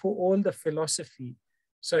 he's put all the philosophy.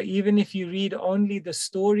 So even if you read only the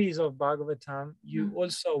stories of Bhagavatam, you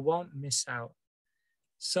also won't miss out.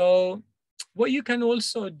 So what you can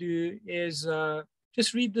also do is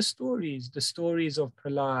just read the stories of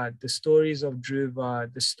Prahlad, the stories of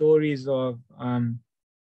Dhruva, the stories of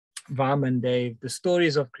Vamandev, the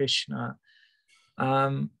stories of Krishna.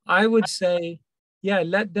 I would say,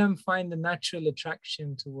 let them find the natural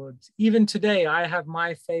attraction towards. Even today, I have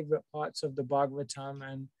my favorite parts of the Bhagavatam,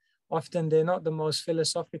 and often they're not the most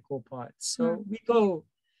philosophical parts. So we go,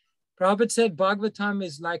 Prabhupada said Bhagavatam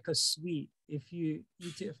is like a sweet. If you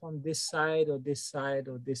eat it from this side or this side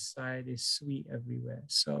or this side, it's sweet everywhere.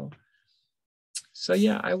 So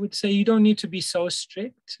yeah, I would say you don't need to be so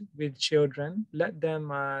strict with children. Let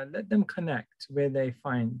them connect where they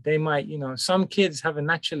find. They might, some kids have a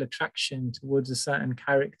natural attraction towards a certain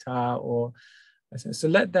character, or so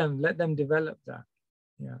let them develop that.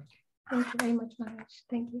 Yeah. Thank you very much, Maharaj.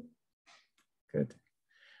 Thank you. Good.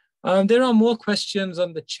 There are more questions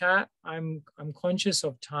on the chat. I'm conscious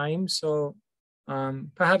of time, so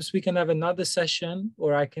perhaps we can have another session,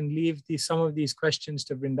 or I can leave some of these questions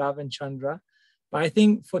to Vrindavan Chandra. But I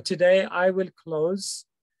think for today, I will close.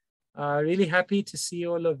 Really happy to see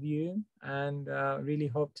all of you, and really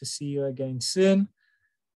hope to see you again soon.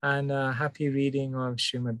 And happy reading of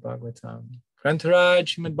Srimad Bhagavatam. Grantaraj,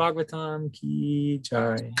 Srimad Bhagavatam ki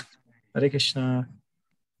jai. Hare Krishna.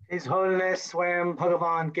 His Holiness Swayam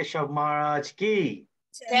Bhagavan Keshav Maharaj ki.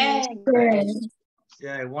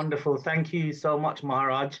 Yeah, wonderful. Thank you so much,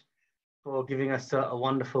 Maharaj, for giving us a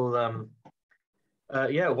wonderful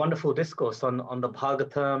wonderful discourse on the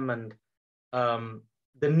Bhagavatam and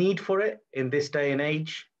the need for it in this day and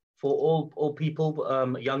age for all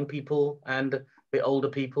people, young people and a bit older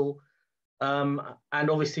people. And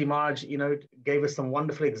obviously, Maharaj, gave us some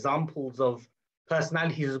wonderful examples of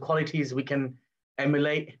personalities and qualities we can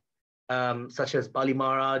emulate, such as Bali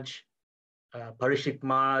Maharaj, Parishik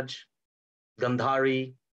Maharaj,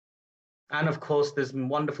 Gandhari, and of course, there's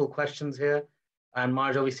wonderful questions here. And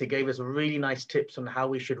Maharaj obviously gave us really nice tips on how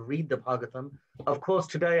we should read the Bhagavatam. Of course,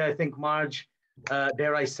 today, I think Maharaj,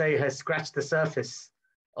 dare I say, has scratched the surface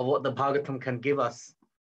of what the Bhagavatam can give us.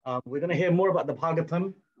 We're going to hear more about the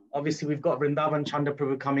Bhagavatam obviously we've got Vrindavan Chanda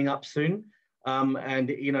Prabhu coming up soon. And,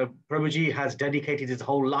 you know, Prabhuji has dedicated his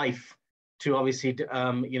whole life to obviously,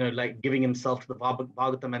 you know, like giving himself to the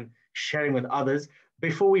Bhagavatam and sharing with others.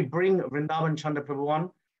 Before we bring Vrindavan Chanda Prabhu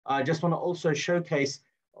on, I just want to also showcase,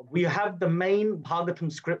 we have the main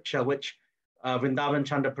Bhagavatam scripture, which Vrindavan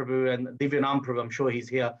Chanda Prabhu and Divyanam Prabhu, I'm sure he's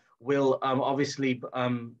here, will obviously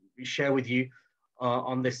share with you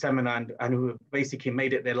on this seminar, and who have basically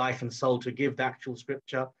made it their life and soul to give the actual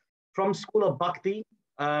scripture. From School of Bhakti,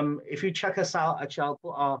 if you check us out, actually I'll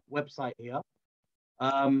put our website here.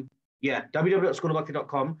 Yeah,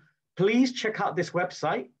 www.schoolofbhakti.com. Please check out this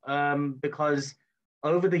website because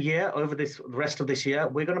over the rest of this year,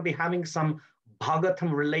 we're going to be having some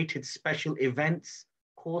Bhagavatam related special events,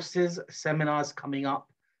 courses, seminars coming up.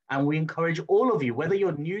 And we encourage all of you, whether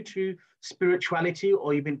you're new to spirituality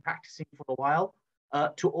or you've been practicing for a while,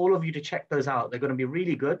 to all of you to check those out. They're going to be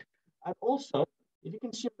really good. And also, if you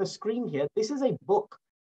can see on the screen here, this is a book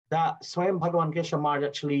that Swayam Bhagavan Keshav Maharaj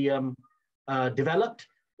actually developed.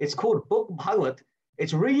 It's called Book Bhagavat.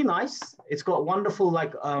 It's really nice. It's got wonderful,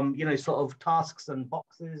 like, you know, sort of tasks and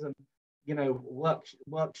boxes and, you know,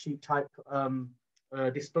 worksheet type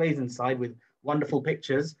displays inside with wonderful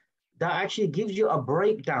pictures that actually gives you a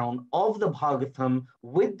breakdown of the Bhagavatam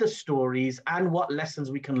with the stories and what lessons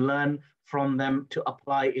we can learn from them to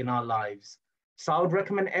apply in our lives. So I would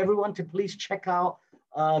recommend everyone to please check out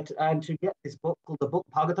and to get this book called the Book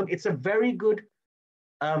Bhagavatam. It's a very good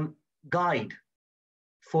guide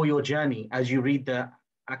for your journey as you read the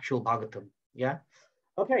actual Bhagavatam. Yeah.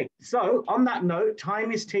 Okay. So on that note,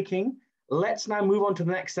 time is ticking. Let's now move on to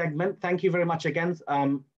the next segment. Thank you very much again.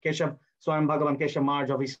 Keshav, Swami Bhagavan Keshav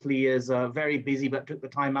Maharaj obviously is very busy, but took the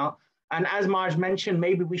time out. And as Maharaj mentioned,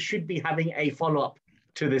 maybe we should be having a follow-up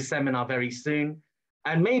to this seminar very soon.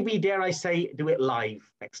 And maybe, dare I say, do it live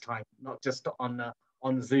next time, not just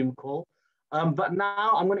on Zoom call. But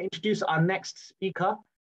now I'm going to introduce our next speaker,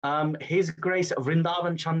 His Grace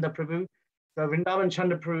Vrindavan Chanda Prabhu. So Vrindavan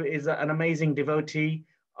Chanda Prabhu is an amazing devotee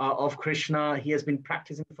of Krishna. He has been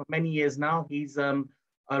practicing for many years now. He's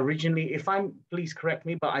originally, please correct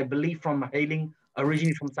me, but I believe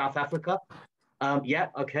originally from South Africa. Yeah,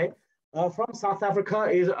 okay. From South Africa,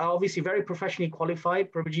 is obviously very professionally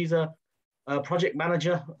qualified. Prabhuji's a project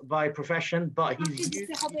manager by profession, but he's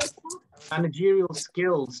used managerial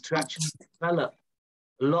skills to actually develop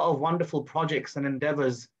a lot of wonderful projects and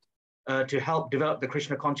endeavors to help develop the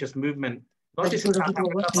Krishna conscious movement. Not just in South Africa,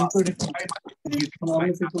 but very much in the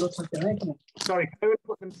UK. Sorry, can we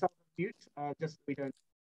put themselves on mute? Just so we don't,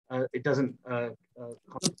 it doesn't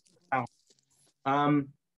sound.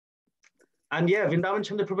 And yeah, Vrindavan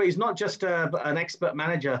Chanda Prabhu is not just an expert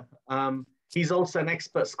manager, he's also an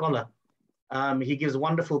expert scholar. He gives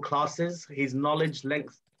wonderful classes. His knowledge,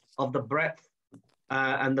 length of the breadth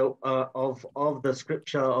and of the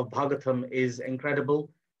scripture of Bhagavatam is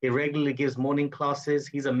incredible. He regularly gives morning classes.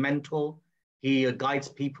 He's a mentor. He guides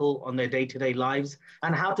people on their day-to-day lives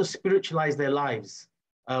and how to spiritualize their lives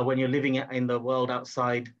when you're living in the world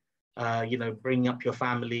outside, you know, bringing up your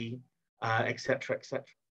family, etc., etc.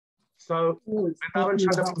 So, Vrindavan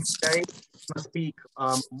Chanda today will speak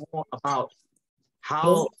more about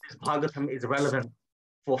how this Bhagavatam is relevant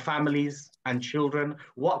for families and children,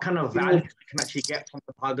 what kind of values we can actually get from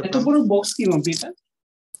the Bhagavatam,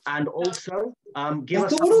 and also give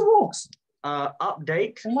us an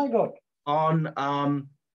update on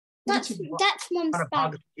that's Mom's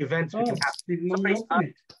bag. Events we can have.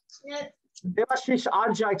 Devashish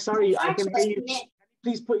Arjai, sorry, I can hear you.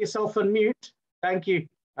 Please put yourself on mute. Thank you.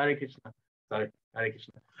 Hare Krishna. Sorry, Hare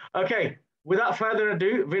Krishna. Okay, without further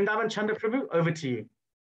ado, Vrindavan Chanda Prabhu, over to you.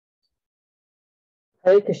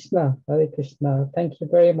 Hare Krishna, Hare Krishna. Thank you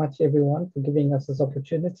very much, everyone, for giving us this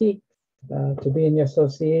opportunity to be in your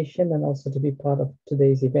association and also to be part of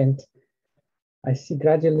today's event. I see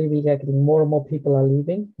gradually we are getting more and more people are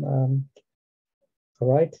leaving. All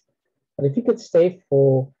right. But if you could stay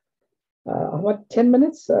for about 10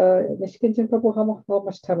 minutes, Nishkinjan Prabhu, how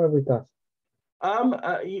much time have we got?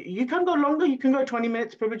 You can go longer. You can go 20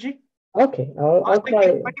 minutes, Prabhuji. Okay, I'll try.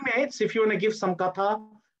 20 minutes if you want to give some katha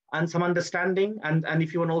and some understanding, and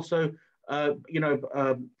if you want also, you know,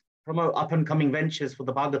 promote up and coming ventures for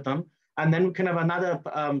the Bhagavatam, and then we can have another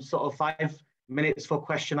sort of 5 minutes for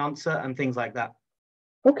question answer and things like that.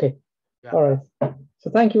 Okay, yeah. All right. So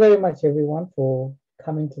thank you very much, everyone, for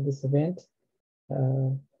coming to this event.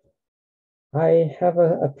 I have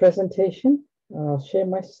a presentation. I'll share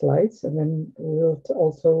my slides, and then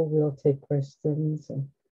we'll take questions. And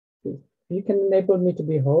you can enable me to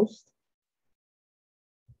be host.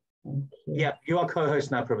 Thank you. Yeah, you are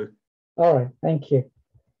co-host now, Prabhu. All right, thank you.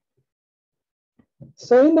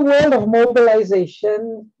 So in the world of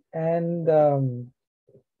mobilization and the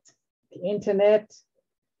internet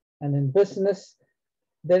and in business,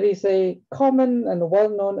 there is a common and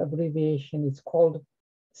well-known abbreviation. It's called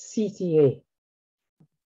CTA.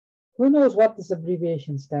 Who knows what this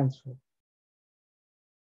abbreviation stands for?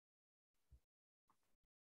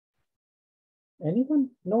 Anyone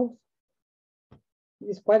knows?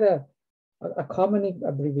 It's quite a common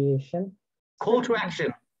abbreviation. Call to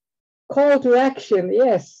action. Call to action,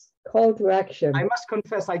 yes. Call to action. I must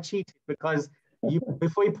confess I cheated because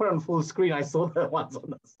before you put it on full screen, I saw the ones on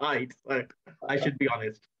the side. So I should be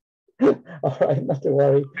honest. All right, not to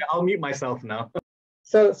worry. Okay, I'll mute myself now.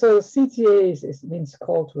 So CTA means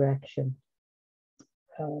call to action.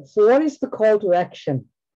 So what is the call to action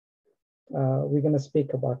we're going to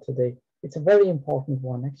speak about today? It's a very important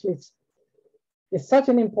one. Actually, it's such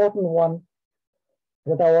an important one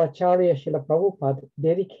that our Acharya Srila Prabhupada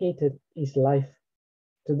dedicated his life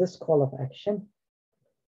to this call of action.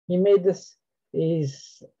 He made this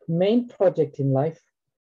his main project in life.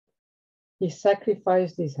 He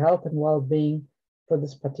sacrificed his health and well-being for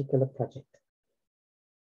this particular project.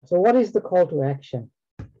 So what is the call to action?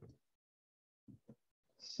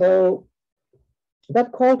 So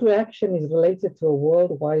that call to action is related to a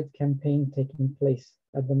worldwide campaign taking place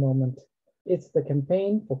at the moment. It's the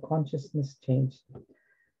campaign for consciousness change.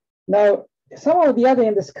 Now, some of the other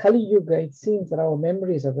in this Kali Yuga, it seems that our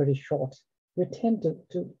memories are very short. We tend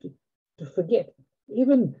to forget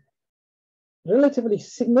even relatively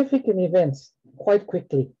significant events quite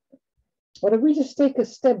quickly. But if we just take a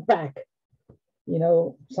step back,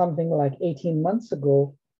 something like 18 months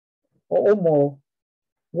ago or more,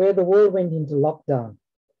 where the world went into lockdown,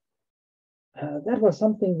 that was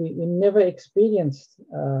something we never experienced.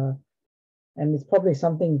 And it's probably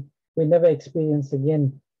something we never experience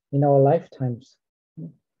again in our lifetimes.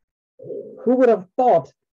 Who would have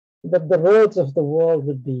thought that the roads of the world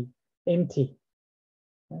would be empty?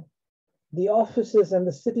 The offices and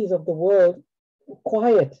the cities of the world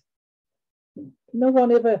quiet. No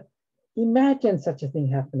one ever imagined such a thing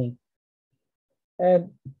happening.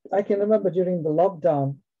 And I can remember during the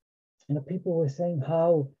lockdown, people were saying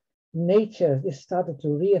how nature just started to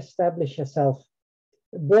reestablish herself.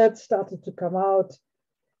 Birds started to come out,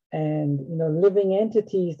 and living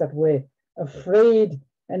entities that were afraid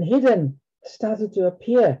and hidden started to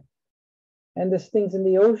appear. And there's things in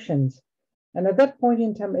the oceans. And at that point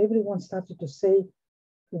in time, everyone started to say,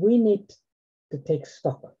 we need to take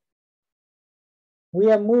stock.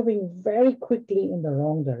 We are moving very quickly in the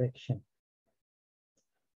wrong direction.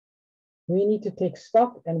 We need to take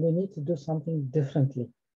stock and we need to do something differently.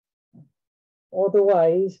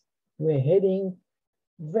 Otherwise, we're heading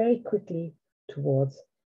very quickly towards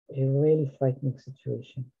a really frightening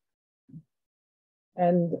situation.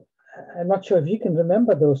 And I'm not sure if you can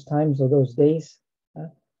remember those times or those days.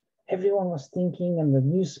 Everyone was thinking, and the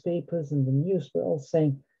newspapers and the news were all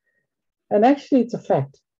saying, and actually it's a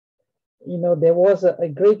fact, there was a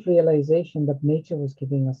great realization that nature was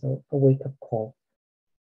giving us a wake-up call.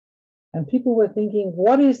 And people were thinking,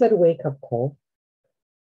 what is that wake-up call?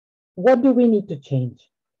 What do we need to change?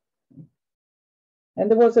 And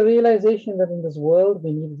there was a realization that in this world,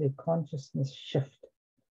 we needed a consciousness shift.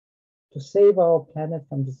 To save our planet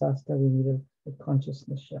from disaster, we needed a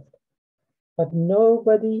consciousness shift. But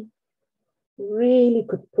nobody really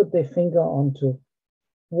could put their finger onto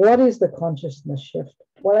what is the consciousness shift.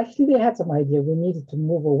 Well, actually, they had some idea. We needed to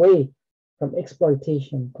move away from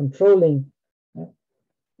exploitation, controlling,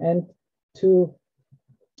 and to,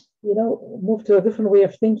 move to a different way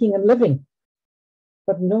of thinking and living.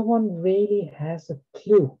 But no one really has a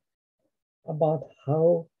clue about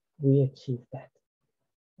how we achieve that.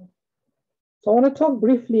 So I want to talk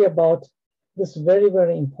briefly about this very,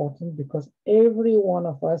 very important, because every one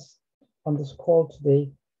of us on this call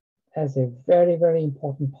today has a very, very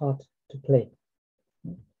important part to play.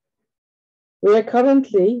 We are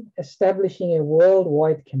currently establishing a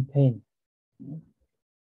worldwide campaign.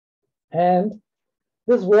 And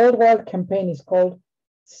this worldwide campaign is called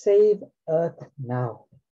Save Earth Now.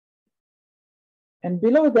 And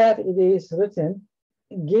below that, it is written,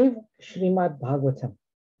 Give Srimad Bhagavatam.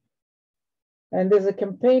 And there's a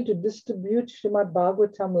campaign to distribute Srimad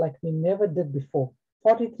Bhagavatam like we never did before.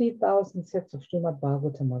 43,000 sets of Srimad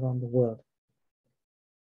Bhagavatam around the world.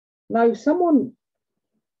 Now, if someone,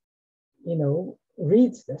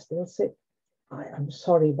 reads this, they'll say, I'm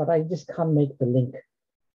sorry, but I just can't make the link.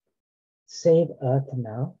 Save Earth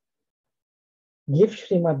Now. Give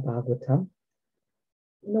Srimad Bhagavatam.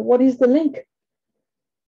 What is the link?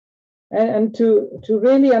 And to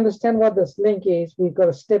really understand what this link is, we've got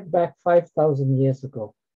to step back 5,000 years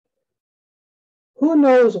ago. Who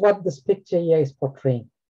knows what this picture here is portraying?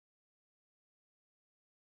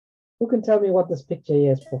 Who can tell me what this picture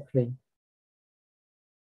here is portraying?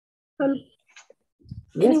 Can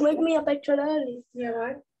Yes? you wake me up extra early? Yeah,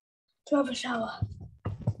 right. To have a shower.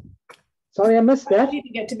 Sorry, I missed that. I need to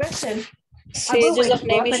get to bed then. Sages of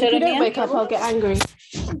Name If you don't wake up, I'll get angry.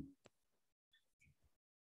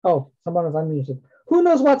 Oh, someone was unmuted. Who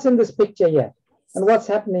knows what's in this picture here and what's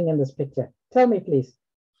happening in this picture? Tell me, please.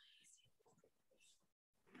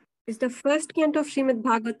 It's the first canto of Srimad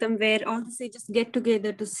Bhagavatam where all the sages get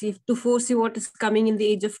together to foresee what is coming in the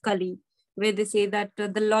age of Kali, where they say that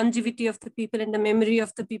the longevity of the people and the memory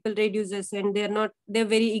of the people reduces, and they're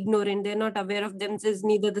very ignorant, they're not aware of themselves,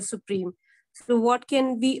 neither the supreme. So what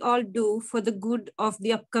can we all do for the good of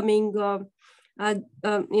the upcoming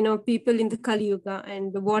people in the Kali Yuga,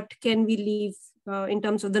 and what can we leave in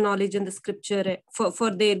terms of the knowledge and the scripture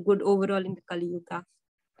for their good overall in the Kali Yuga?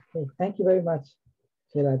 Okay, thank you very much,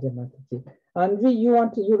 Shailaja Mataji. Anvi,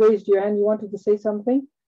 you raised your hand, you wanted to say something?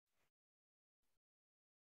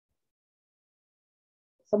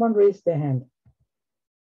 Someone raised their hand.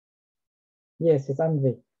 Yes, it's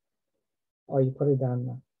Anvi. Oh, you put it down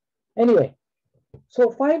now. Anyway,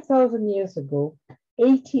 so 5,000 years ago,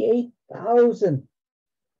 88,000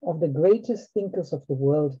 of the greatest thinkers of the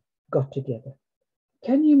world got together.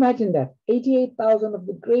 Can you imagine that? 88,000 of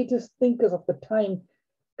the greatest thinkers of the time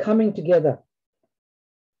coming together.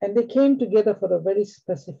 And they came together for a very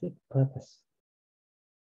specific purpose.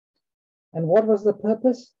 And what was the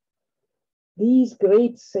purpose? These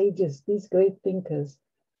great sages, these great thinkers,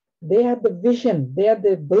 they had the vision, they had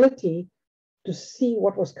the ability to see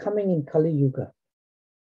what was coming in Kali Yuga.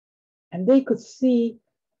 And they could see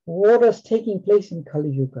what was taking place in Kali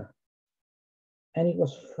Yuga. And it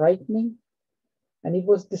was frightening and it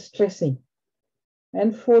was distressing.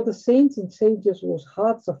 And for the saints and sages whose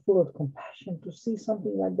hearts are full of compassion, to see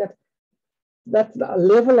something like that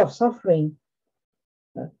level of suffering,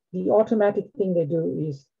 the automatic thing they do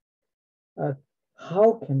is,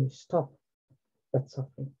 how can we stop that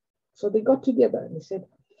suffering? So they got together and they said,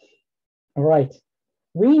 all right,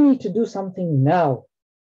 we need to do something now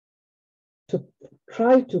to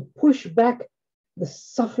try to push back the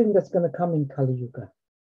suffering that's going to come in Kali Yuga.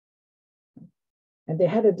 And they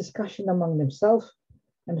had a discussion among themselves,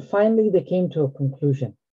 and finally they came to a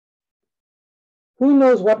conclusion. Who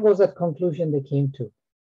knows what was that conclusion they came to?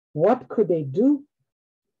 What could they do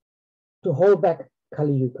to hold back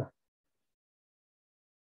Kali Yuga?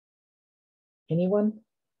 Anyone?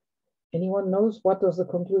 Anyone knows what was the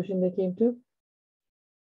conclusion they came to?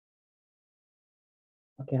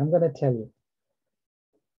 Okay, I'm going to tell you.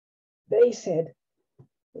 They said,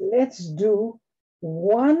 let's do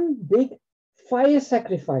one big fire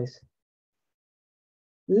sacrifice.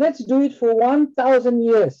 Let's do it for 1,000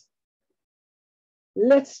 years.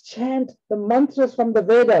 Let's chant the mantras from the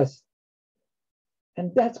Vedas.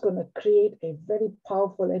 And that's going to create a very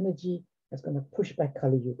powerful energy that's going to push back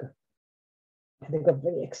Kali Yuga. And they got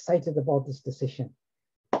very excited about this decision.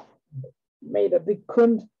 Made a big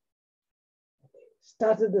kund,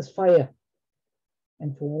 started this fire.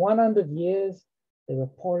 And for 100 years, they were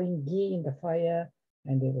pouring ghee in the fire,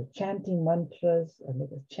 and they were chanting mantras, and they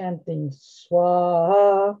were chanting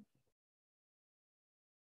Swaha.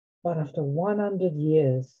 But after 100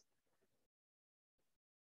 years,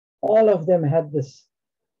 all of them had this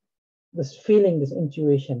feeling, this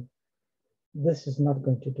intuition, this is not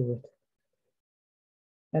going to do it.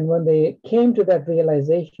 And when they came to that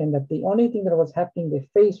realization that the only thing that was happening, their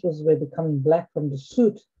face was becoming black from the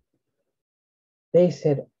soot, they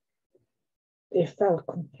said, they felt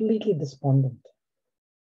completely despondent.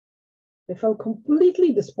 They felt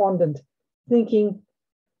completely despondent, thinking,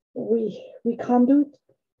 we can't do it.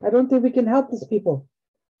 I don't think we can help these people.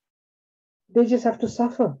 They just have to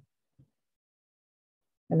suffer.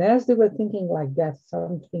 And as they were thinking like that,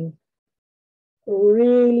 something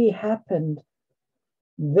really happened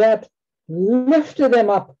that lifted them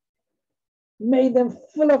up, made them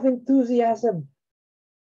full of enthusiasm,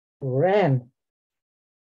 ran.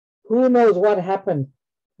 Who knows what happened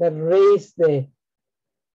that raised their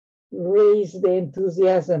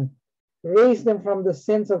enthusiasm, raised them from the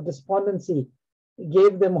sense of despondency,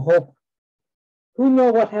 gave them hope. Who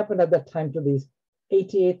knows what happened at that time to these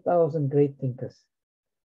 88,000 great thinkers?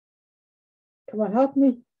 Come on, help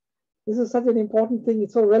me. This is such an important thing.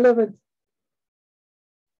 It's so relevant.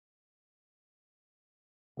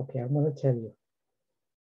 Okay, I'm going to tell you.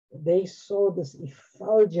 They saw this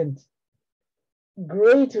effulgent,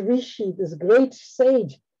 great rishi, this great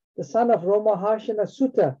sage, the son of Romaharshana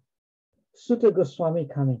Sutta Goswami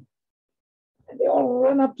coming. And they all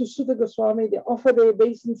run up to Sutta Goswami. They offer their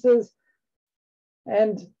obeisances.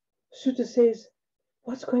 And Sutta says,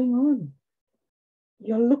 what's going on?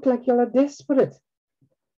 You look like you're desperate.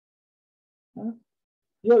 Huh?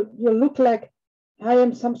 You look like I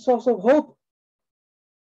am some source of hope.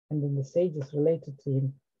 And then the sages related to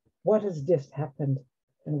him, what has just happened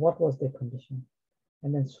and what was their condition?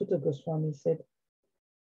 And then Sutta Goswami said,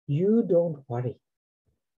 you don't worry.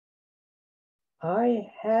 I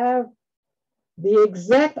have the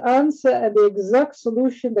exact answer and the exact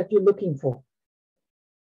solution that you're looking for.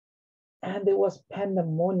 And there was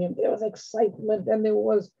pandemonium, there was excitement, and there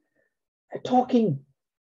was talking.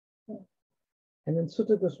 And then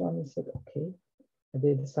Sutta Goswami said, okay. And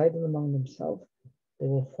they decided among themselves, they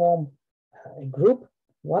will form a group,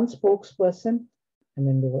 one spokesperson, and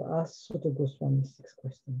then they will ask Sutta Goswami 6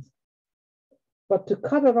 questions. But to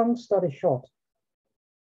cut a long story short,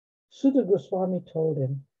 Sutta Goswami told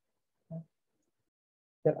him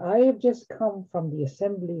that I have just come from the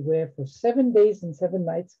assembly where for 7 days and 7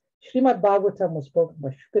 nights, Srimad Bhagavatam was spoken by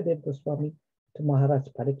Shukadev Goswami to Maharaj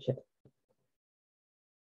Parikshit.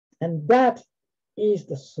 And that is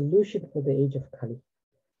the solution for the age of Kali.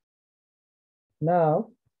 Now,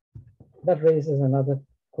 that raises another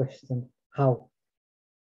question. How?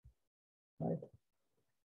 Right?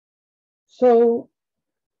 So,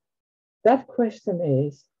 that question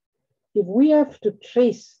is, if we have to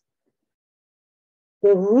trace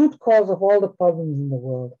the root cause of all the problems in the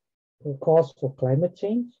world, the cause for climate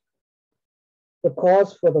change, the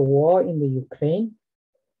cause for the war in the Ukraine,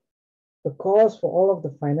 the cause for all of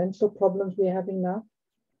the financial problems we're having now,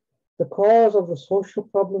 the cause of the social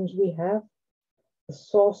problems we have, the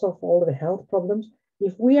source of all the health problems,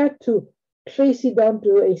 if we had to trace it down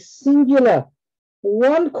to a singular,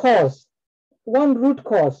 one cause, one root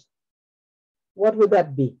cause, what would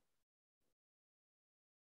that be?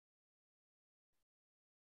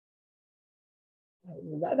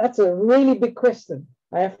 That's a really big question,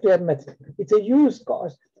 I have to admit. It's a huge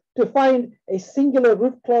cause. To find a singular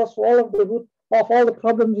root cause for all of the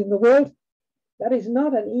problems in the world, that is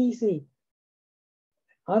not an easy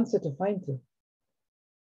answer to find to.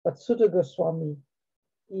 But Sutta Goswami,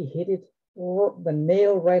 he hit it, the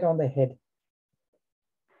nail right on the head.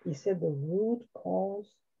 He said the root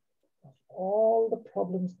cause of all the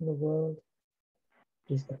problems in the world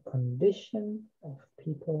is the condition of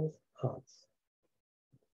people's hearts.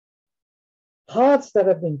 Hearts that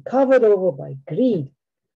have been covered over by greed,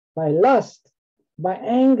 by lust, by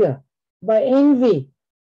anger, by envy,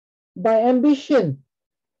 by ambition.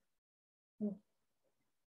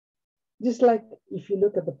 Just like if you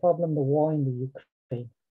look at the problem, the war in the Ukraine.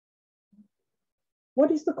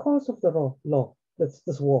 What is the cause of the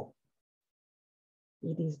this war?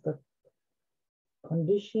 It is the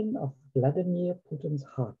condition of Vladimir Putin's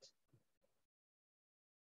heart.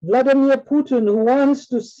 Vladimir Putin, who wants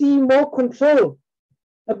to see more control,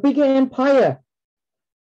 a bigger empire.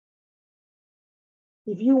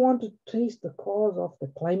 If you want to trace the cause of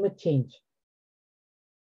the climate change,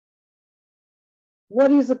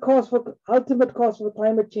 what is the ultimate cause for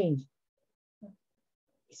climate change?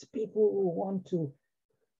 It's people who want to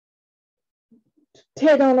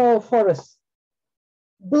tear down our forests,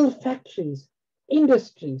 build factories,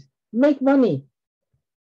 industries, make money.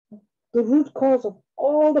 The root cause of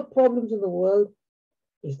all the problems in the world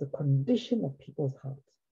is the condition of people's hearts.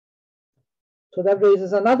 So that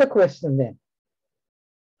raises another question then.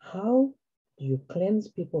 How do you cleanse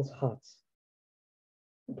people's hearts?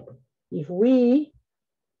 If we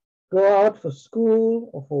go out for school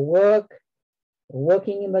or for work, or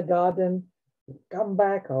working in the garden, we come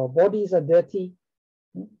back, our bodies are dirty,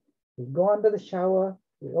 we go under the shower,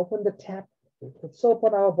 we open the tap, we put soap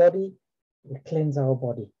on our body, we cleanse our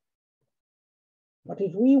body. But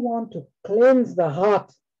if we want to cleanse the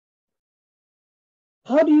heart,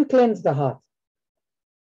 how do you cleanse the heart?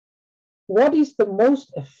 What is the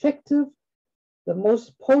most effective, the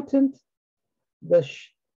most potent, the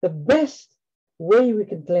best way we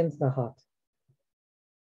can cleanse the heart?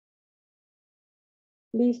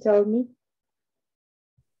 Please tell me.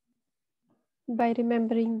 By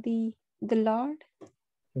remembering the Lord.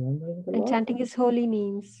 Remembering the and Lord? Chanting His holy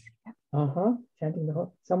names. Chanting the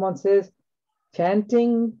holy. Someone says,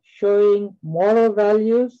 chanting, showing moral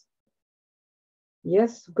values.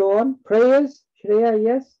 Yes, go on. Prayers, Shreya,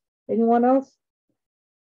 yes. Anyone else?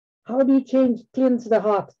 How do you cleanse the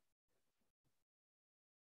heart?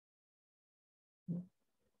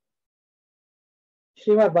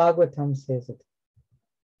 Srimad Bhagavatam says it.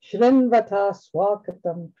 Shrinvata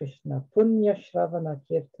swakatam Krishna punya shravana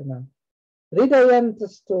kirtanam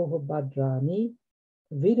hridayantastohu badrani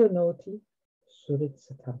vidunoti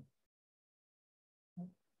suritsatam.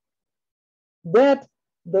 That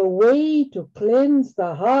the way to cleanse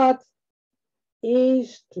the heart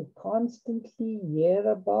is to constantly hear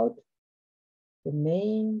about the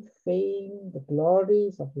name, fame, the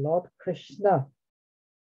glories of Lord Krishna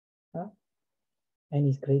and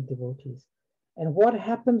his great devotees. And what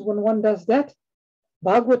happens when one does that?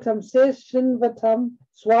 Bhagavatam says, Srinvatam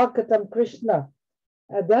Swakatam Krishna.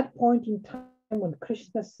 At that point in time, when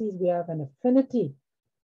Krishna sees we have an affinity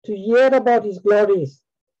to hear about his glories,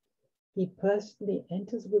 he personally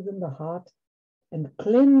enters within the heart and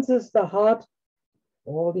cleanses the heart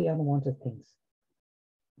of all the unwanted things.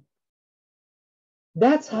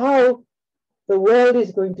 That's how the world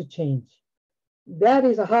is going to change. That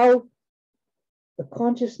is how the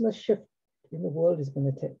consciousness shift in the world is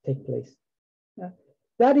going to take place.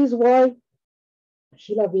 That is why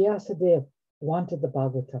Srila Vyasadeva wanted the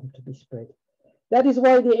Bhagavatam to be spread. That is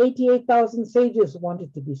why the 88,000 sages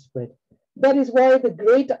wanted to be spread. That is why the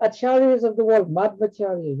great acharyas of the world,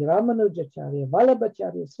 Madhvacharya, Ramanujacharya,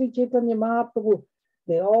 Vallabhacharya, Sri Chaitanya Mahaprabhu,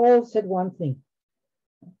 they all said one thing: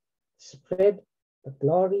 spread the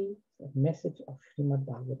glory and message of Srimad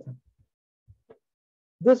Bhagavatam.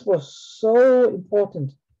 This was so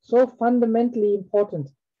important, so fundamentally important.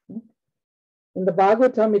 In the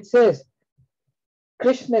Bhagavatam it says,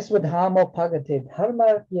 Krishna Swadhamo Pagate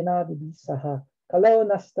Dharma Yanadi Saha Kalo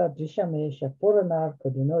Nasta Drishamesha Puranar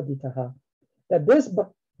Kadunoditaha. That this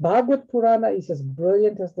Bhagavad Purana is as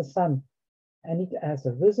brilliant as the sun, and it has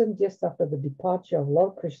arisen just after the departure of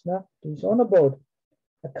Lord Krishna to his own abode,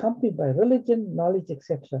 accompanied by religion, knowledge,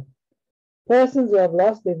 etc. Persons who have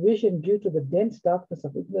lost their vision due to the dense darkness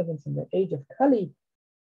of ignorance in the age of Kali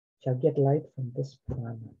shall get light from this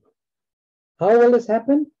Purana. How will this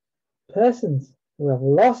happen? Persons who have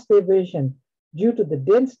lost their vision due to the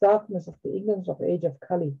dense darkness of the ignorance of the age of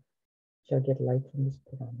Kali shall get light from this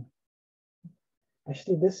Purana.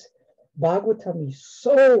 Actually, this Bhagavatam is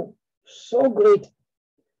so great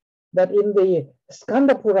that in the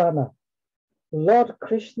Skanda Purana, Lord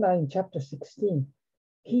Krishna in chapter 16,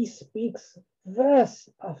 he speaks verse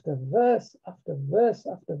after verse after verse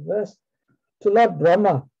after verse to Lord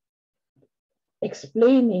Brahma,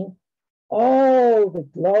 explaining all the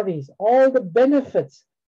glories, all the benefits,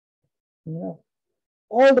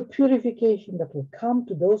 all the purification that will come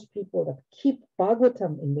to those people that keep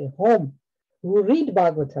Bhagavatam in their home, who read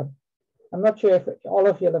Bhagavatam. I'm not sure if all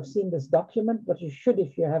of you have seen this document, but you should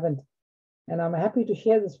if you haven't. And I'm happy to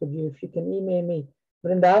share this with you. If you can email me,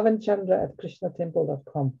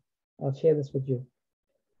 vrindavanchandra@krishnatemple.com. I'll share this with you.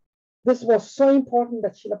 This was so important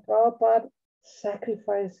that Srila Prabhupada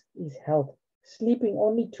sacrificed his health, sleeping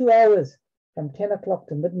only 2 hours from 10 o'clock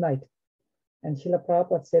to midnight. And Srila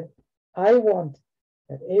Prabhupada said, I want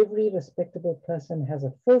that every respectable person has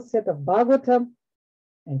a full set of Bhagavatam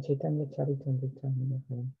and Chaitanya Charitamrita in their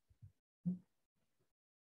home.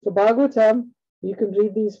 So Bhagavatam, you can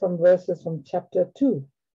read these from verses from chapter 2,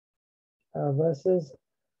 verses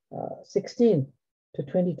 16 to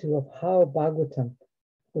 22 of how Bhagavatam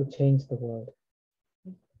will change the world.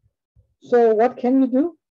 So what can you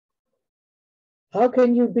do? How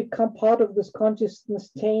can you become part of this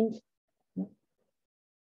consciousness change?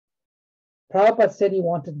 Prabhupada said he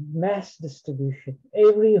wanted mass distribution,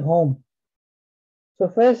 every home. So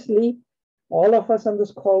firstly, all of us on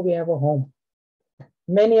this call, we have a home.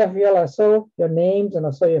 Many of you all, I saw your names and I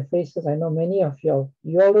saw your faces. I know many of you all,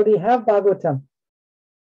 you already have Bhagavatam.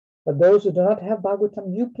 But those who do not have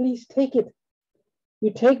Bhagavatam, you please take it.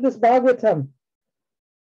 You take this Bhagavatam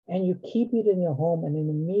and you keep it in your home, and then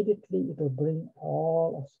immediately it will bring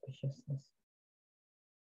all auspiciousness.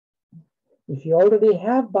 If you already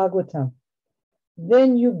have Bhagavatam,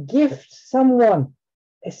 then you gift someone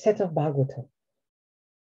a set of Bhagavatam.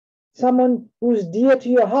 Someone who's dear to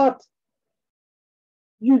your heart,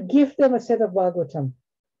 you give them a set of Bhagavatam.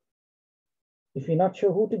 If you're not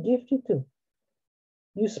sure who to gift it to,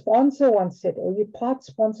 you sponsor one set or you part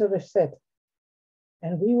sponsor a set,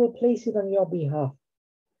 and we will place it on your behalf.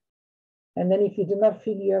 And then if you do not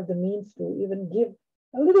feel you have the means to even give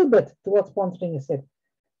a little bit towards sponsoring a set,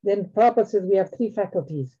 then Prabhupada says we have 3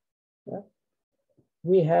 faculties. Right?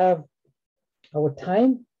 We have our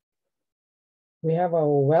time, we have our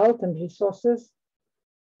wealth and resources,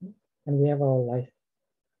 and we have our life.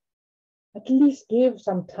 At least give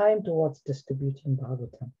some time towards distributing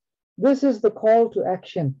Bhagavatam. This is the call to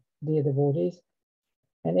action, dear devotees.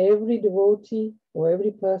 And every devotee or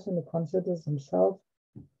every person who considers himself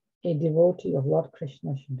a devotee of Lord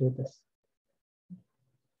Krishna should do this.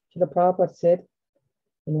 Srila Prabhupada said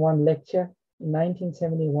in one lecture in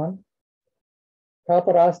 1971,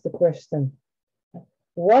 Prabhupada asked the question,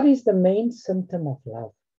 what is the main symptom of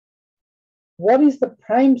love? What is the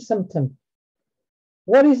prime symptom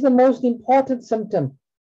What is the most important symptom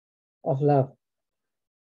of love?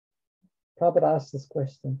 Prabhupada asked this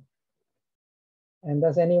question. And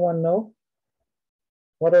does anyone know?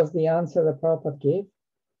 What was the answer that Prabhupada gave?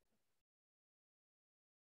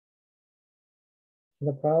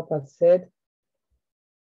 The Prabhupada said,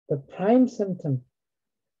 the prime symptom,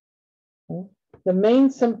 the main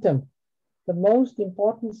symptom, the most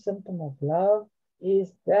important symptom of love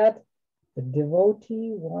is that the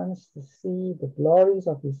devotee wants to see the glories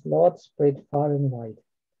of his Lord spread far and wide.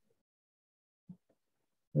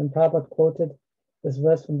 And Prabhupada quoted this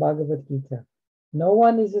verse from Bhagavad Gita. No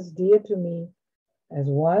one is as dear to me as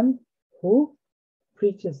one who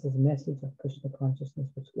preaches this message of Krishna consciousness,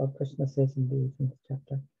 which Lord Krishna says in the 18th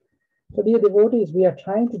chapter. So dear devotees, we are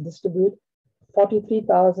trying to distribute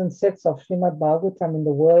 43,000 sets of Srimad Bhagavatam in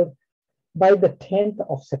the world by the 10th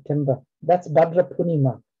of September. That's Bhadra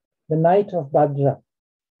Punima, the night of Bhadra,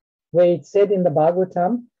 where it said in the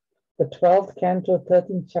Bhagavatam, the 12th canto,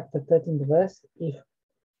 13th chapter, 13th verse, if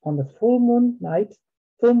on the full moon night,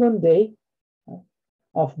 full moon day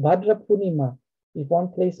of Bhadra Punima, if one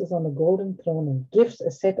places on a golden throne and gives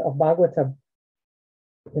a set of Bhagavatam,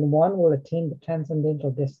 then one will attain the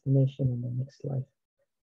transcendental destination in the next life.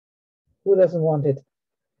 Who doesn't want it?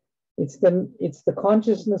 It's the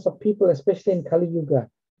consciousness of people, especially in Kali Yuga.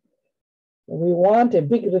 We want a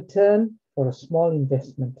big return for a small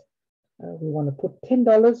investment. We want to put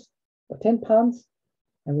 $10 or £10,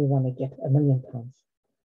 and we want to get £1 million.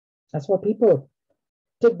 That's why people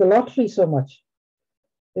take the lottery so much.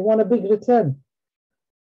 They want a big return.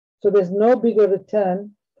 So there's no bigger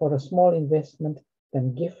return for a small investment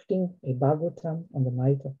than gifting a Bhagavatam on the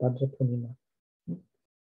night of Bhadra Purnima.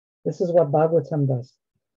 This is what Bhagavatam does.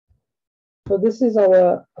 So this is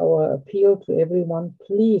our appeal to everyone.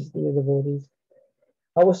 Please, dear devotees,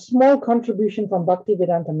 our small contribution from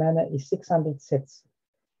Bhaktivedanta Manor is 600 sets.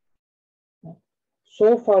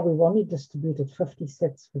 So far, we've only distributed 50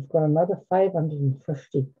 sets. We've got another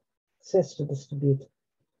 550 sets to distribute.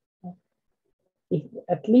 If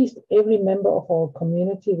at least every member of our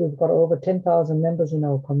community, we've got over 10,000 members in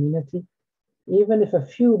our community, even if a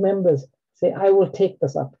few members say, I will take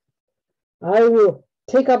this up. I will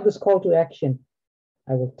take up this call to action.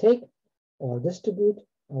 I will take, or distribute,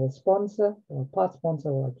 I will sponsor, or part sponsor,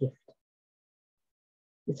 or a gift.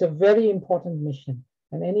 It's a very important mission.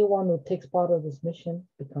 And anyone who takes part of this mission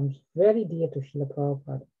becomes very dear to Srila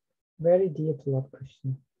Prabhupada, very dear to Lord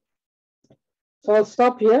Krishna. So I'll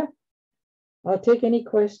stop here. I'll take any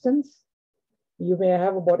questions you may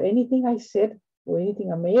have about anything I said or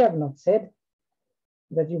anything I may have not said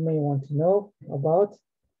that you may want to know about.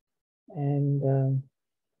 And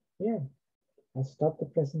yeah, I'll stop the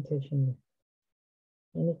presentation.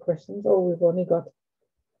 Any questions? Oh, we've only got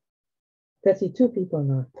 32 people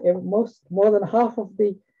now. More than half of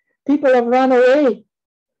the people have run away.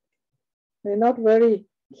 They're not very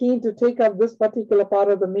keen to take up this particular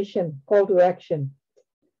part of the mission, call to action.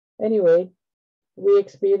 Anyway, we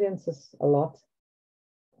experience this a lot.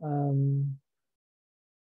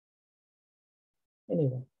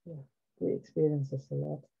 Anyway, yeah, we experience this a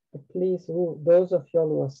lot. But please, those of y'all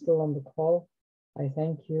who are still on the call, I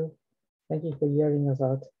thank you. Thank you for hearing us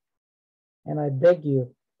out. And I beg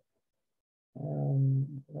you,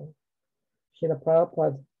 Srila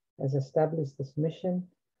Prabhupada has established this mission.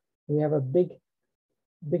 We have a big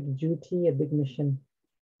duty, a big mission.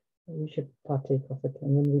 We should partake of it.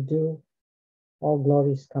 And when we do, all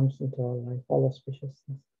glories comes into our life, all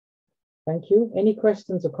auspiciousness. Thank you. Any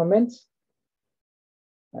questions or comments?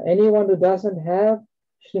 Anyone who doesn't have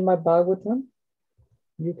Srimad Bhagavatam,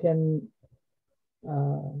 you can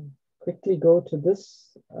quickly go to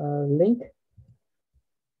this link.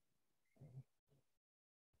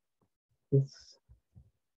 It's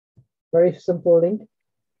very simple link,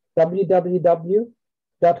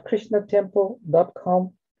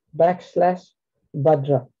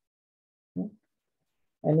 www.krishnatemple.com/Bhadra.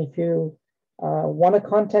 And if you want to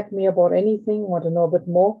contact me about anything, want to know a bit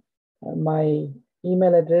more, my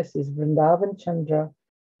email address is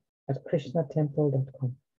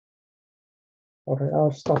vrindavanchandra@krishnatemple.com. All right,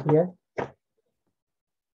 I'll stop here.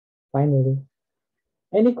 Finally,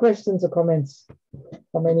 any questions or comments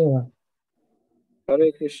from anyone?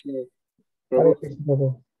 Hare Krishna. Hare Krishna,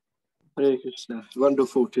 Prabhu. Hare Krishna.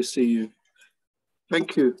 Wonderful to see you.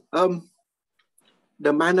 Thank you.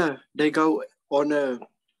 The manor, they go on a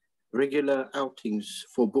regular outings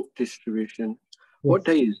for book distribution. Yes. What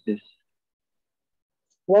day is this?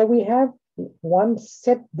 Well, we have one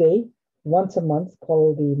set day once a month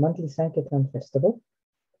called the monthly Sankirtan Festival.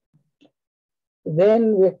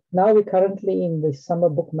 Then we're currently in the summer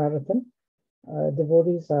book marathon.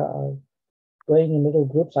 Devotees are going in little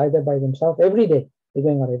groups, either by themselves, every day. They're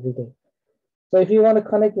going out every day. So if you want to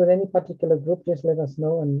connect with any particular group, just let us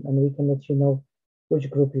know, and we can let you know which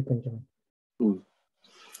group you can join.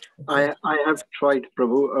 I have tried,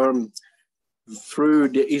 Prabhu, through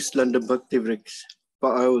the East London Bhakti Vrix,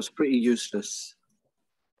 but I was pretty useless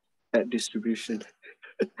at distribution.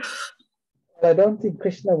 I don't think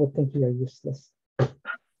Krishna would think you are useless.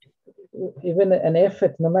 Even an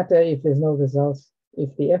effort, no matter if there's no results,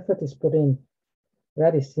 if the effort is put in,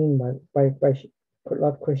 that is seen by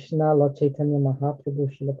Lord Krishna, Lord Chaitanya Mahaprabhu,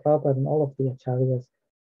 Srila Prabhupada, and all of the acharyas.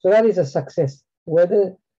 So that is a success.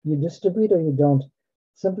 Whether you distribute or you don't,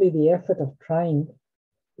 simply the effort of trying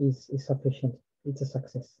is sufficient. It's a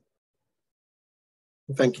success.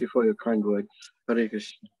 Thank you for your kind words. Hare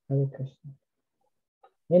Krishna. Hare Krishna.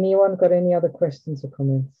 Anyone got any other questions or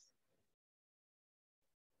comments?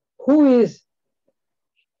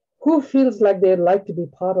 Who feels like they'd like to be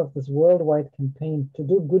part of this worldwide campaign to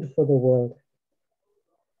do good for the world?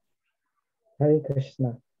 Hare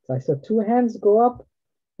Krishna. So I saw 2 hands go up.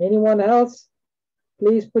 Anyone else?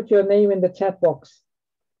 Please put your name in the chat box.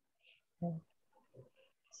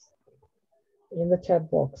 In the chat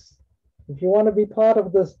box. If you want to be part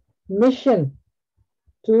of this mission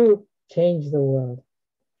to change the world.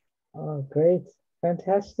 Oh, great.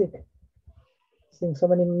 Fantastic. Seeing so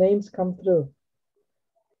many names come through.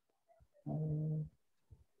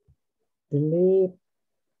 Dilip,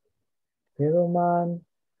 Peruman,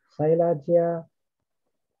 Sailajya,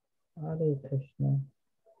 Hare Krishna.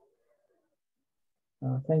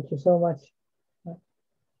 Thank you so much.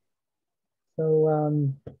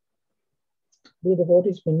 So, dear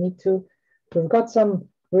devotees, we've got some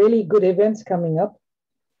really good events coming up.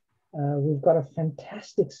 We've got a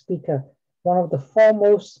fantastic speaker, one of the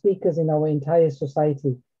foremost speakers in our entire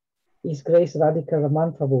society, His Grace Radhika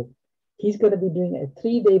Raman Prabhu. He's going to be doing a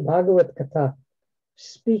 3-day Bhagavad Katha,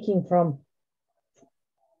 speaking from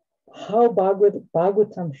how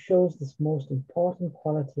Bhagavatam shows this most important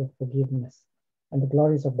quality of forgiveness and the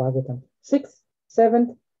glories of Bhagavatam. 6th,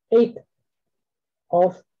 7th, 8th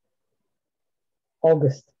of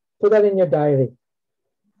August. Put that in your diary.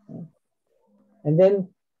 And then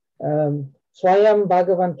Swayam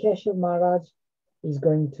Bhagavan Keshav Maharaj is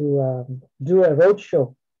going to do a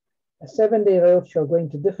roadshow, a 7-day roadshow, going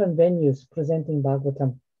to different venues presenting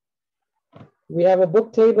Bhagavatam. We have a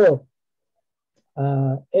book table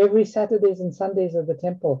every Saturdays and Sundays at the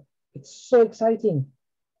temple. It's so exciting.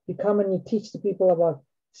 You come and you speak to people about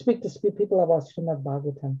Srimad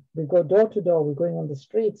Bhagavatam. We go door to door. We're going on the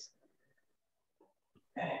streets.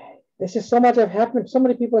 There's just so much have happened. So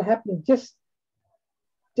many people happening. Just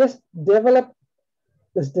develop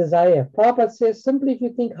this desire. Prabhupada says, simply if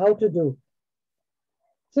you think how to do,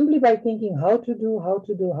 simply by thinking how to do,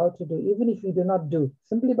 even if you do not do,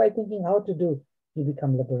 simply by thinking how to do, you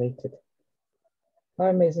become liberated. How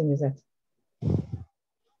amazing is that?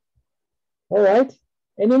 All right.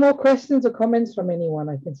 Any more questions or comments from anyone?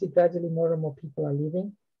 I can see gradually more and more people are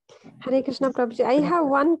leaving. Hare Krishna Prabhuji. I have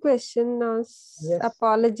one question. Yes.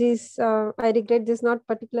 Apologies. I regret this is not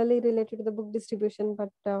particularly related to the book distribution,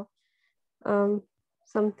 but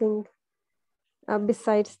something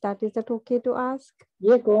besides that. Is that okay to ask?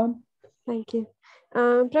 Yeah, go on. Thank you.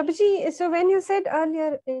 Prabhuji, so when you said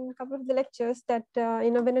earlier in a couple of the lectures that,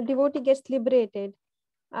 when a devotee gets liberated,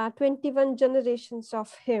 21 generations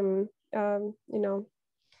of him,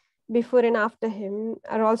 before and after him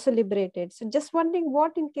are also liberated. So just wondering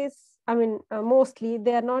what in case, mostly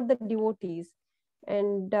they are not the devotees,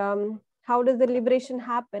 and how does the liberation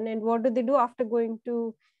happen, and what do they do after going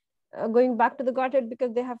back to the Godhead,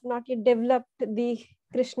 because they have not yet developed the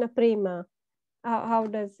Krishna prema? How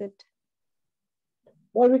does it?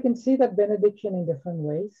 Well, we can see that benediction in different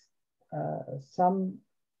ways. Some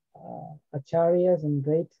acharyas and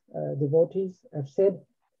great devotees have said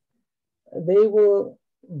they will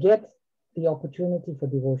get the opportunity for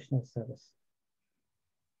devotional service.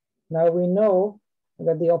 Now we know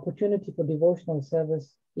that the opportunity for devotional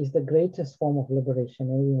service is the greatest form of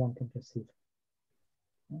liberation anyone can receive.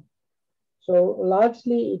 So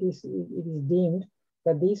largely it is deemed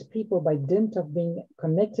that these people, by dint of being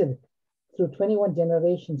connected through 21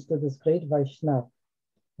 generations to this great Vaishnava,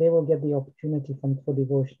 they will get the opportunity for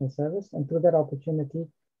devotional service, and through that opportunity,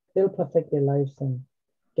 they'll perfect their lives and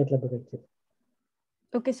get liberated.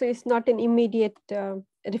 Okay, so it's not an immediate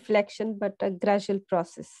reflection, but a gradual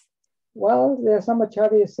process. Well, there are some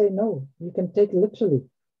acharyas say no, you can take literally.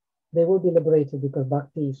 They will be liberated because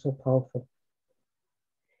bhakti is so powerful.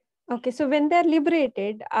 Okay, so when they're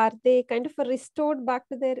liberated, are they kind of restored back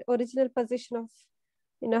to their original position of,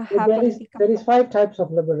 having there is 5 types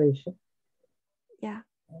of liberation. Yeah.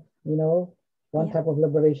 One type of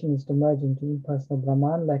liberation is to merge into impersonal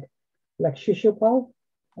Brahman, like Shishupal.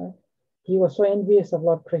 He was so envious of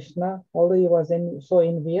Lord Krishna, although he was so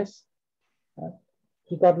envious.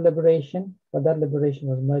 He got liberation, but that liberation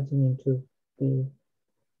was merging into the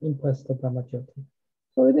impersonal Brahma Jyoti.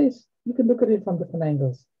 So it is, you can look at it from different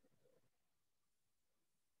angles.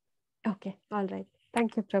 Okay, all right.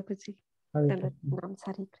 Thank you, Prabhuji.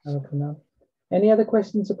 Any other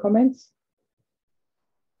questions or comments?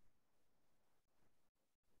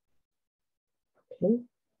 Okay.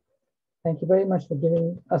 Thank you very much for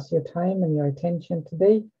giving us your time and your attention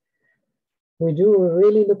today. We do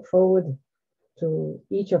really look forward to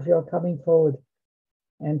each of you coming forward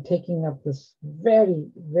and taking up this very,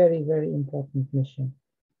 very, very important mission.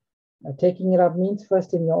 Taking it up means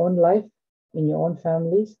first in your own life, in your own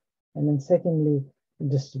families, and then secondly,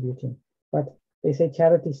 distributing. But they say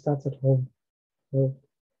charity starts at home. So you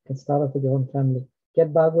can start off with your own family.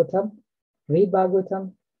 Get Bhagavatam, read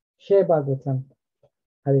Bhagavatam, share Bhagavatam.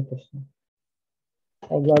 Hare Krishna.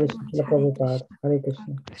 All glory to the Prabhupada. Hare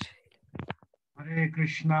Krishna. Hare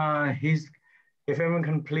Krishna. If everyone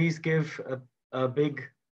can please give a big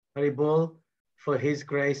Hare Bol for His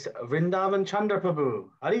Grace, Vrindavan Chandra Prabhu.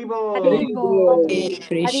 Hare Bol. Hare Bol. Hare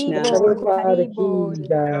Krishna. Hare Bol.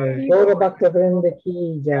 Gaura Bhakta Vrinda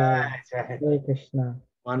ki jai. Hare Krishna.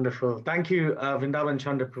 Wonderful. Thank you, Vrindavan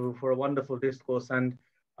Chandra Prabhu, for a wonderful discourse. And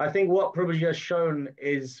I think what Prabhuji has shown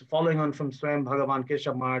is following on from Swayam Bhagavan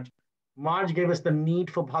Keshav Maharaj. Maharaj gave us the need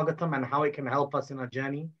for Bhagavatam and how it can help us in our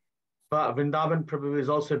journey. But Vrindavan Prabhu is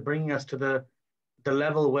also bringing us to the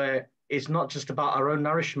level where it's not just about our own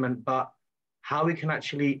nourishment, but how we can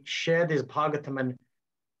actually share this Bhagavatam and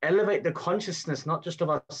elevate the consciousness, not just of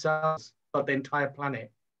ourselves, but the entire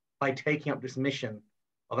planet by taking up this mission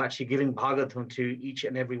of actually giving Bhagavatam to each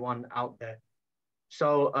and every one out there.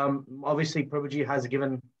 So obviously Prabhuji has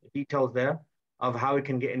given details there of how we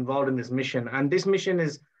can get involved in this mission. And this mission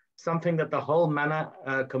is something that the whole Mana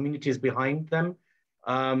community is behind them.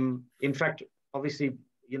 In fact, obviously,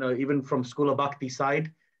 even from School of Bhakti side,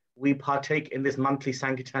 we partake in this monthly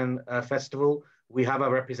Sankirtan festival. We have a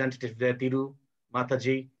representative there, Tiru,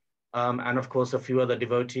 Mataji, and of course, a few other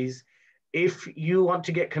devotees. If you want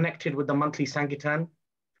to get connected with the monthly Sankirtan,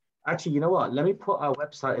 actually, you know what? Let me put our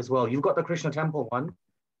website as well. You've got the Krishna Temple one.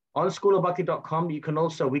 On schoolofbhakti.com,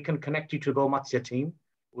 we can connect you to Gomatsya team.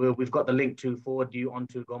 We've got the link to forward you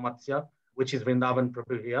onto Gomatsya, which is Vrindavan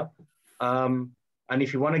Prabhu here. And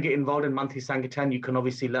if you want to get involved in monthly Sankirtan, you can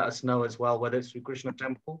obviously let us know as well, whether it's through Krishna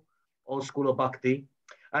Temple or School of Bhakti.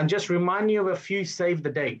 And just remind you of a few save the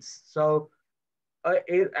dates. So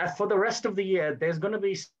for the rest of the year, there's going to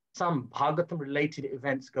be some Bhagavatam related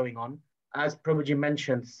events going on. As Prabhuji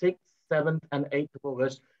mentioned, 6th, 7th, and 8th of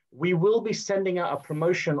August, we will be sending out a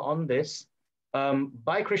promotion on this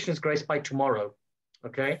by Krishna's grace by tomorrow.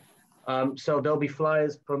 Okay, so there'll be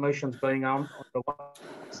flyers, promotions going out on the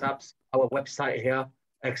WhatsApps, our website here,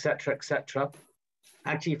 etc., etc.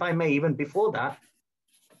 Actually, if I may, even before that,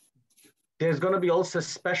 there's going to be also a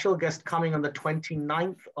special guest coming on the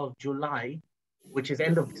 29th of July, which is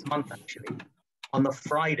end of this month actually, on the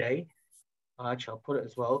Friday. Actually, I'll put it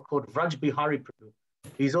as well, called Vraj Bihari Prabhu.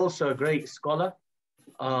 He's also a great scholar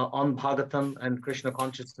on Bhagavatam and Krishna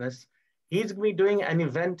consciousness. He's going to be doing an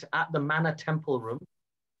event at the Mana Temple Room,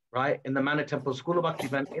 right? In the Mana Temple School of Bhakti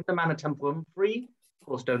event, in the Mana Temple Room, free, of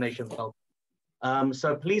course, donations help.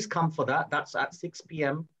 So please come for that. That's at 6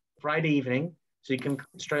 p.m. Friday evening. So you can come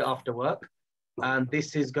straight after work. And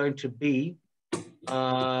this is going to be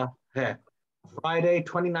here, Friday,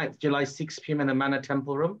 29th July, 6 p.m. in the Mana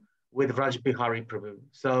Temple Room with Vraj Bihari Prabhu.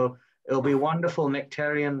 So it'll be a wonderful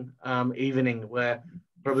nectarian evening where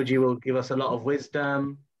Prabhuji will give us a lot of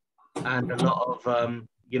wisdom and a lot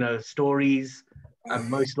of, stories. And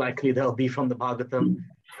most likely they'll be from the Bhagavatam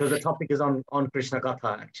because the topic is on Krishna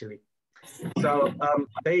Gatha, actually. So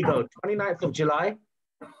there you go, 29th of July,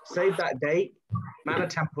 save that date, Mana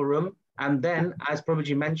Temple Room. And then, as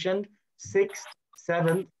Prabhuji mentioned, 6th,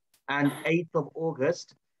 7th, and 8th of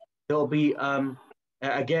August, there'll be,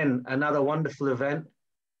 again, another wonderful event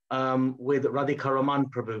with Radhika Raman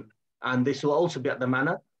Prabhu. And this will also be at the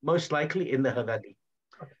Mana, most likely in the Haveli.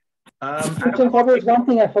 One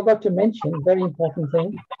thing I forgot to mention, very important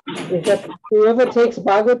thing, is that whoever takes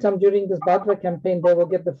Bhagavatam during this Bhadra campaign, they will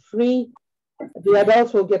get the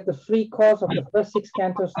adults will get the free course of the first 6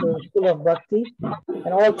 cantos to the School of Bhakti, and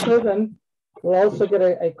all children will also get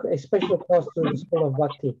a special course to the School of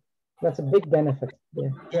Bhakti. That's a big benefit.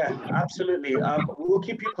 Yeah, absolutely. We'll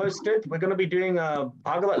keep you posted. We're going to be doing a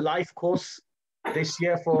Bhagavat Life course this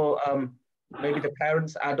year for maybe the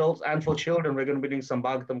parents, adults, and for children. We're going to be doing some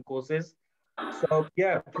Bhagavatam courses. So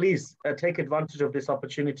yeah, please take advantage of this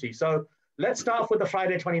opportunity. So let's start with the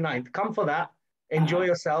Friday 29th. Come for that, enjoy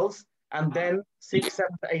yourselves, and then 6th,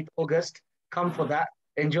 7th, 8th August, come for that,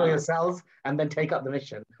 enjoy yourselves, and then take up the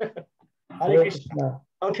mission. Hare Krishna.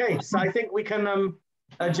 Okay, so I think we can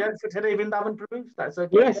adjourn for today, Vrindavan Prabhu. That's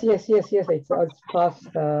okay. Yes. It's past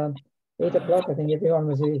 8 o'clock. I think everyone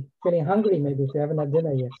was feeling hungry, maybe, if you haven't had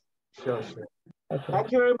dinner yet. Sure. Okay.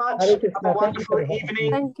 Thank you very much. Hare Krishna. Have a wonderful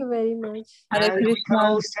evening. Thank you very much. And we can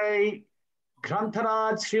all say,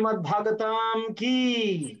 Grantharaj Srimad Bhagavatam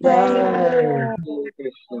ki. Hare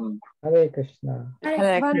Krishna.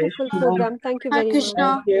 Wonderful program. Thank you very much.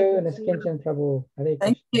 Thank you, Niskinchan Prabhu. Hare Krishna.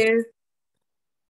 Thank you.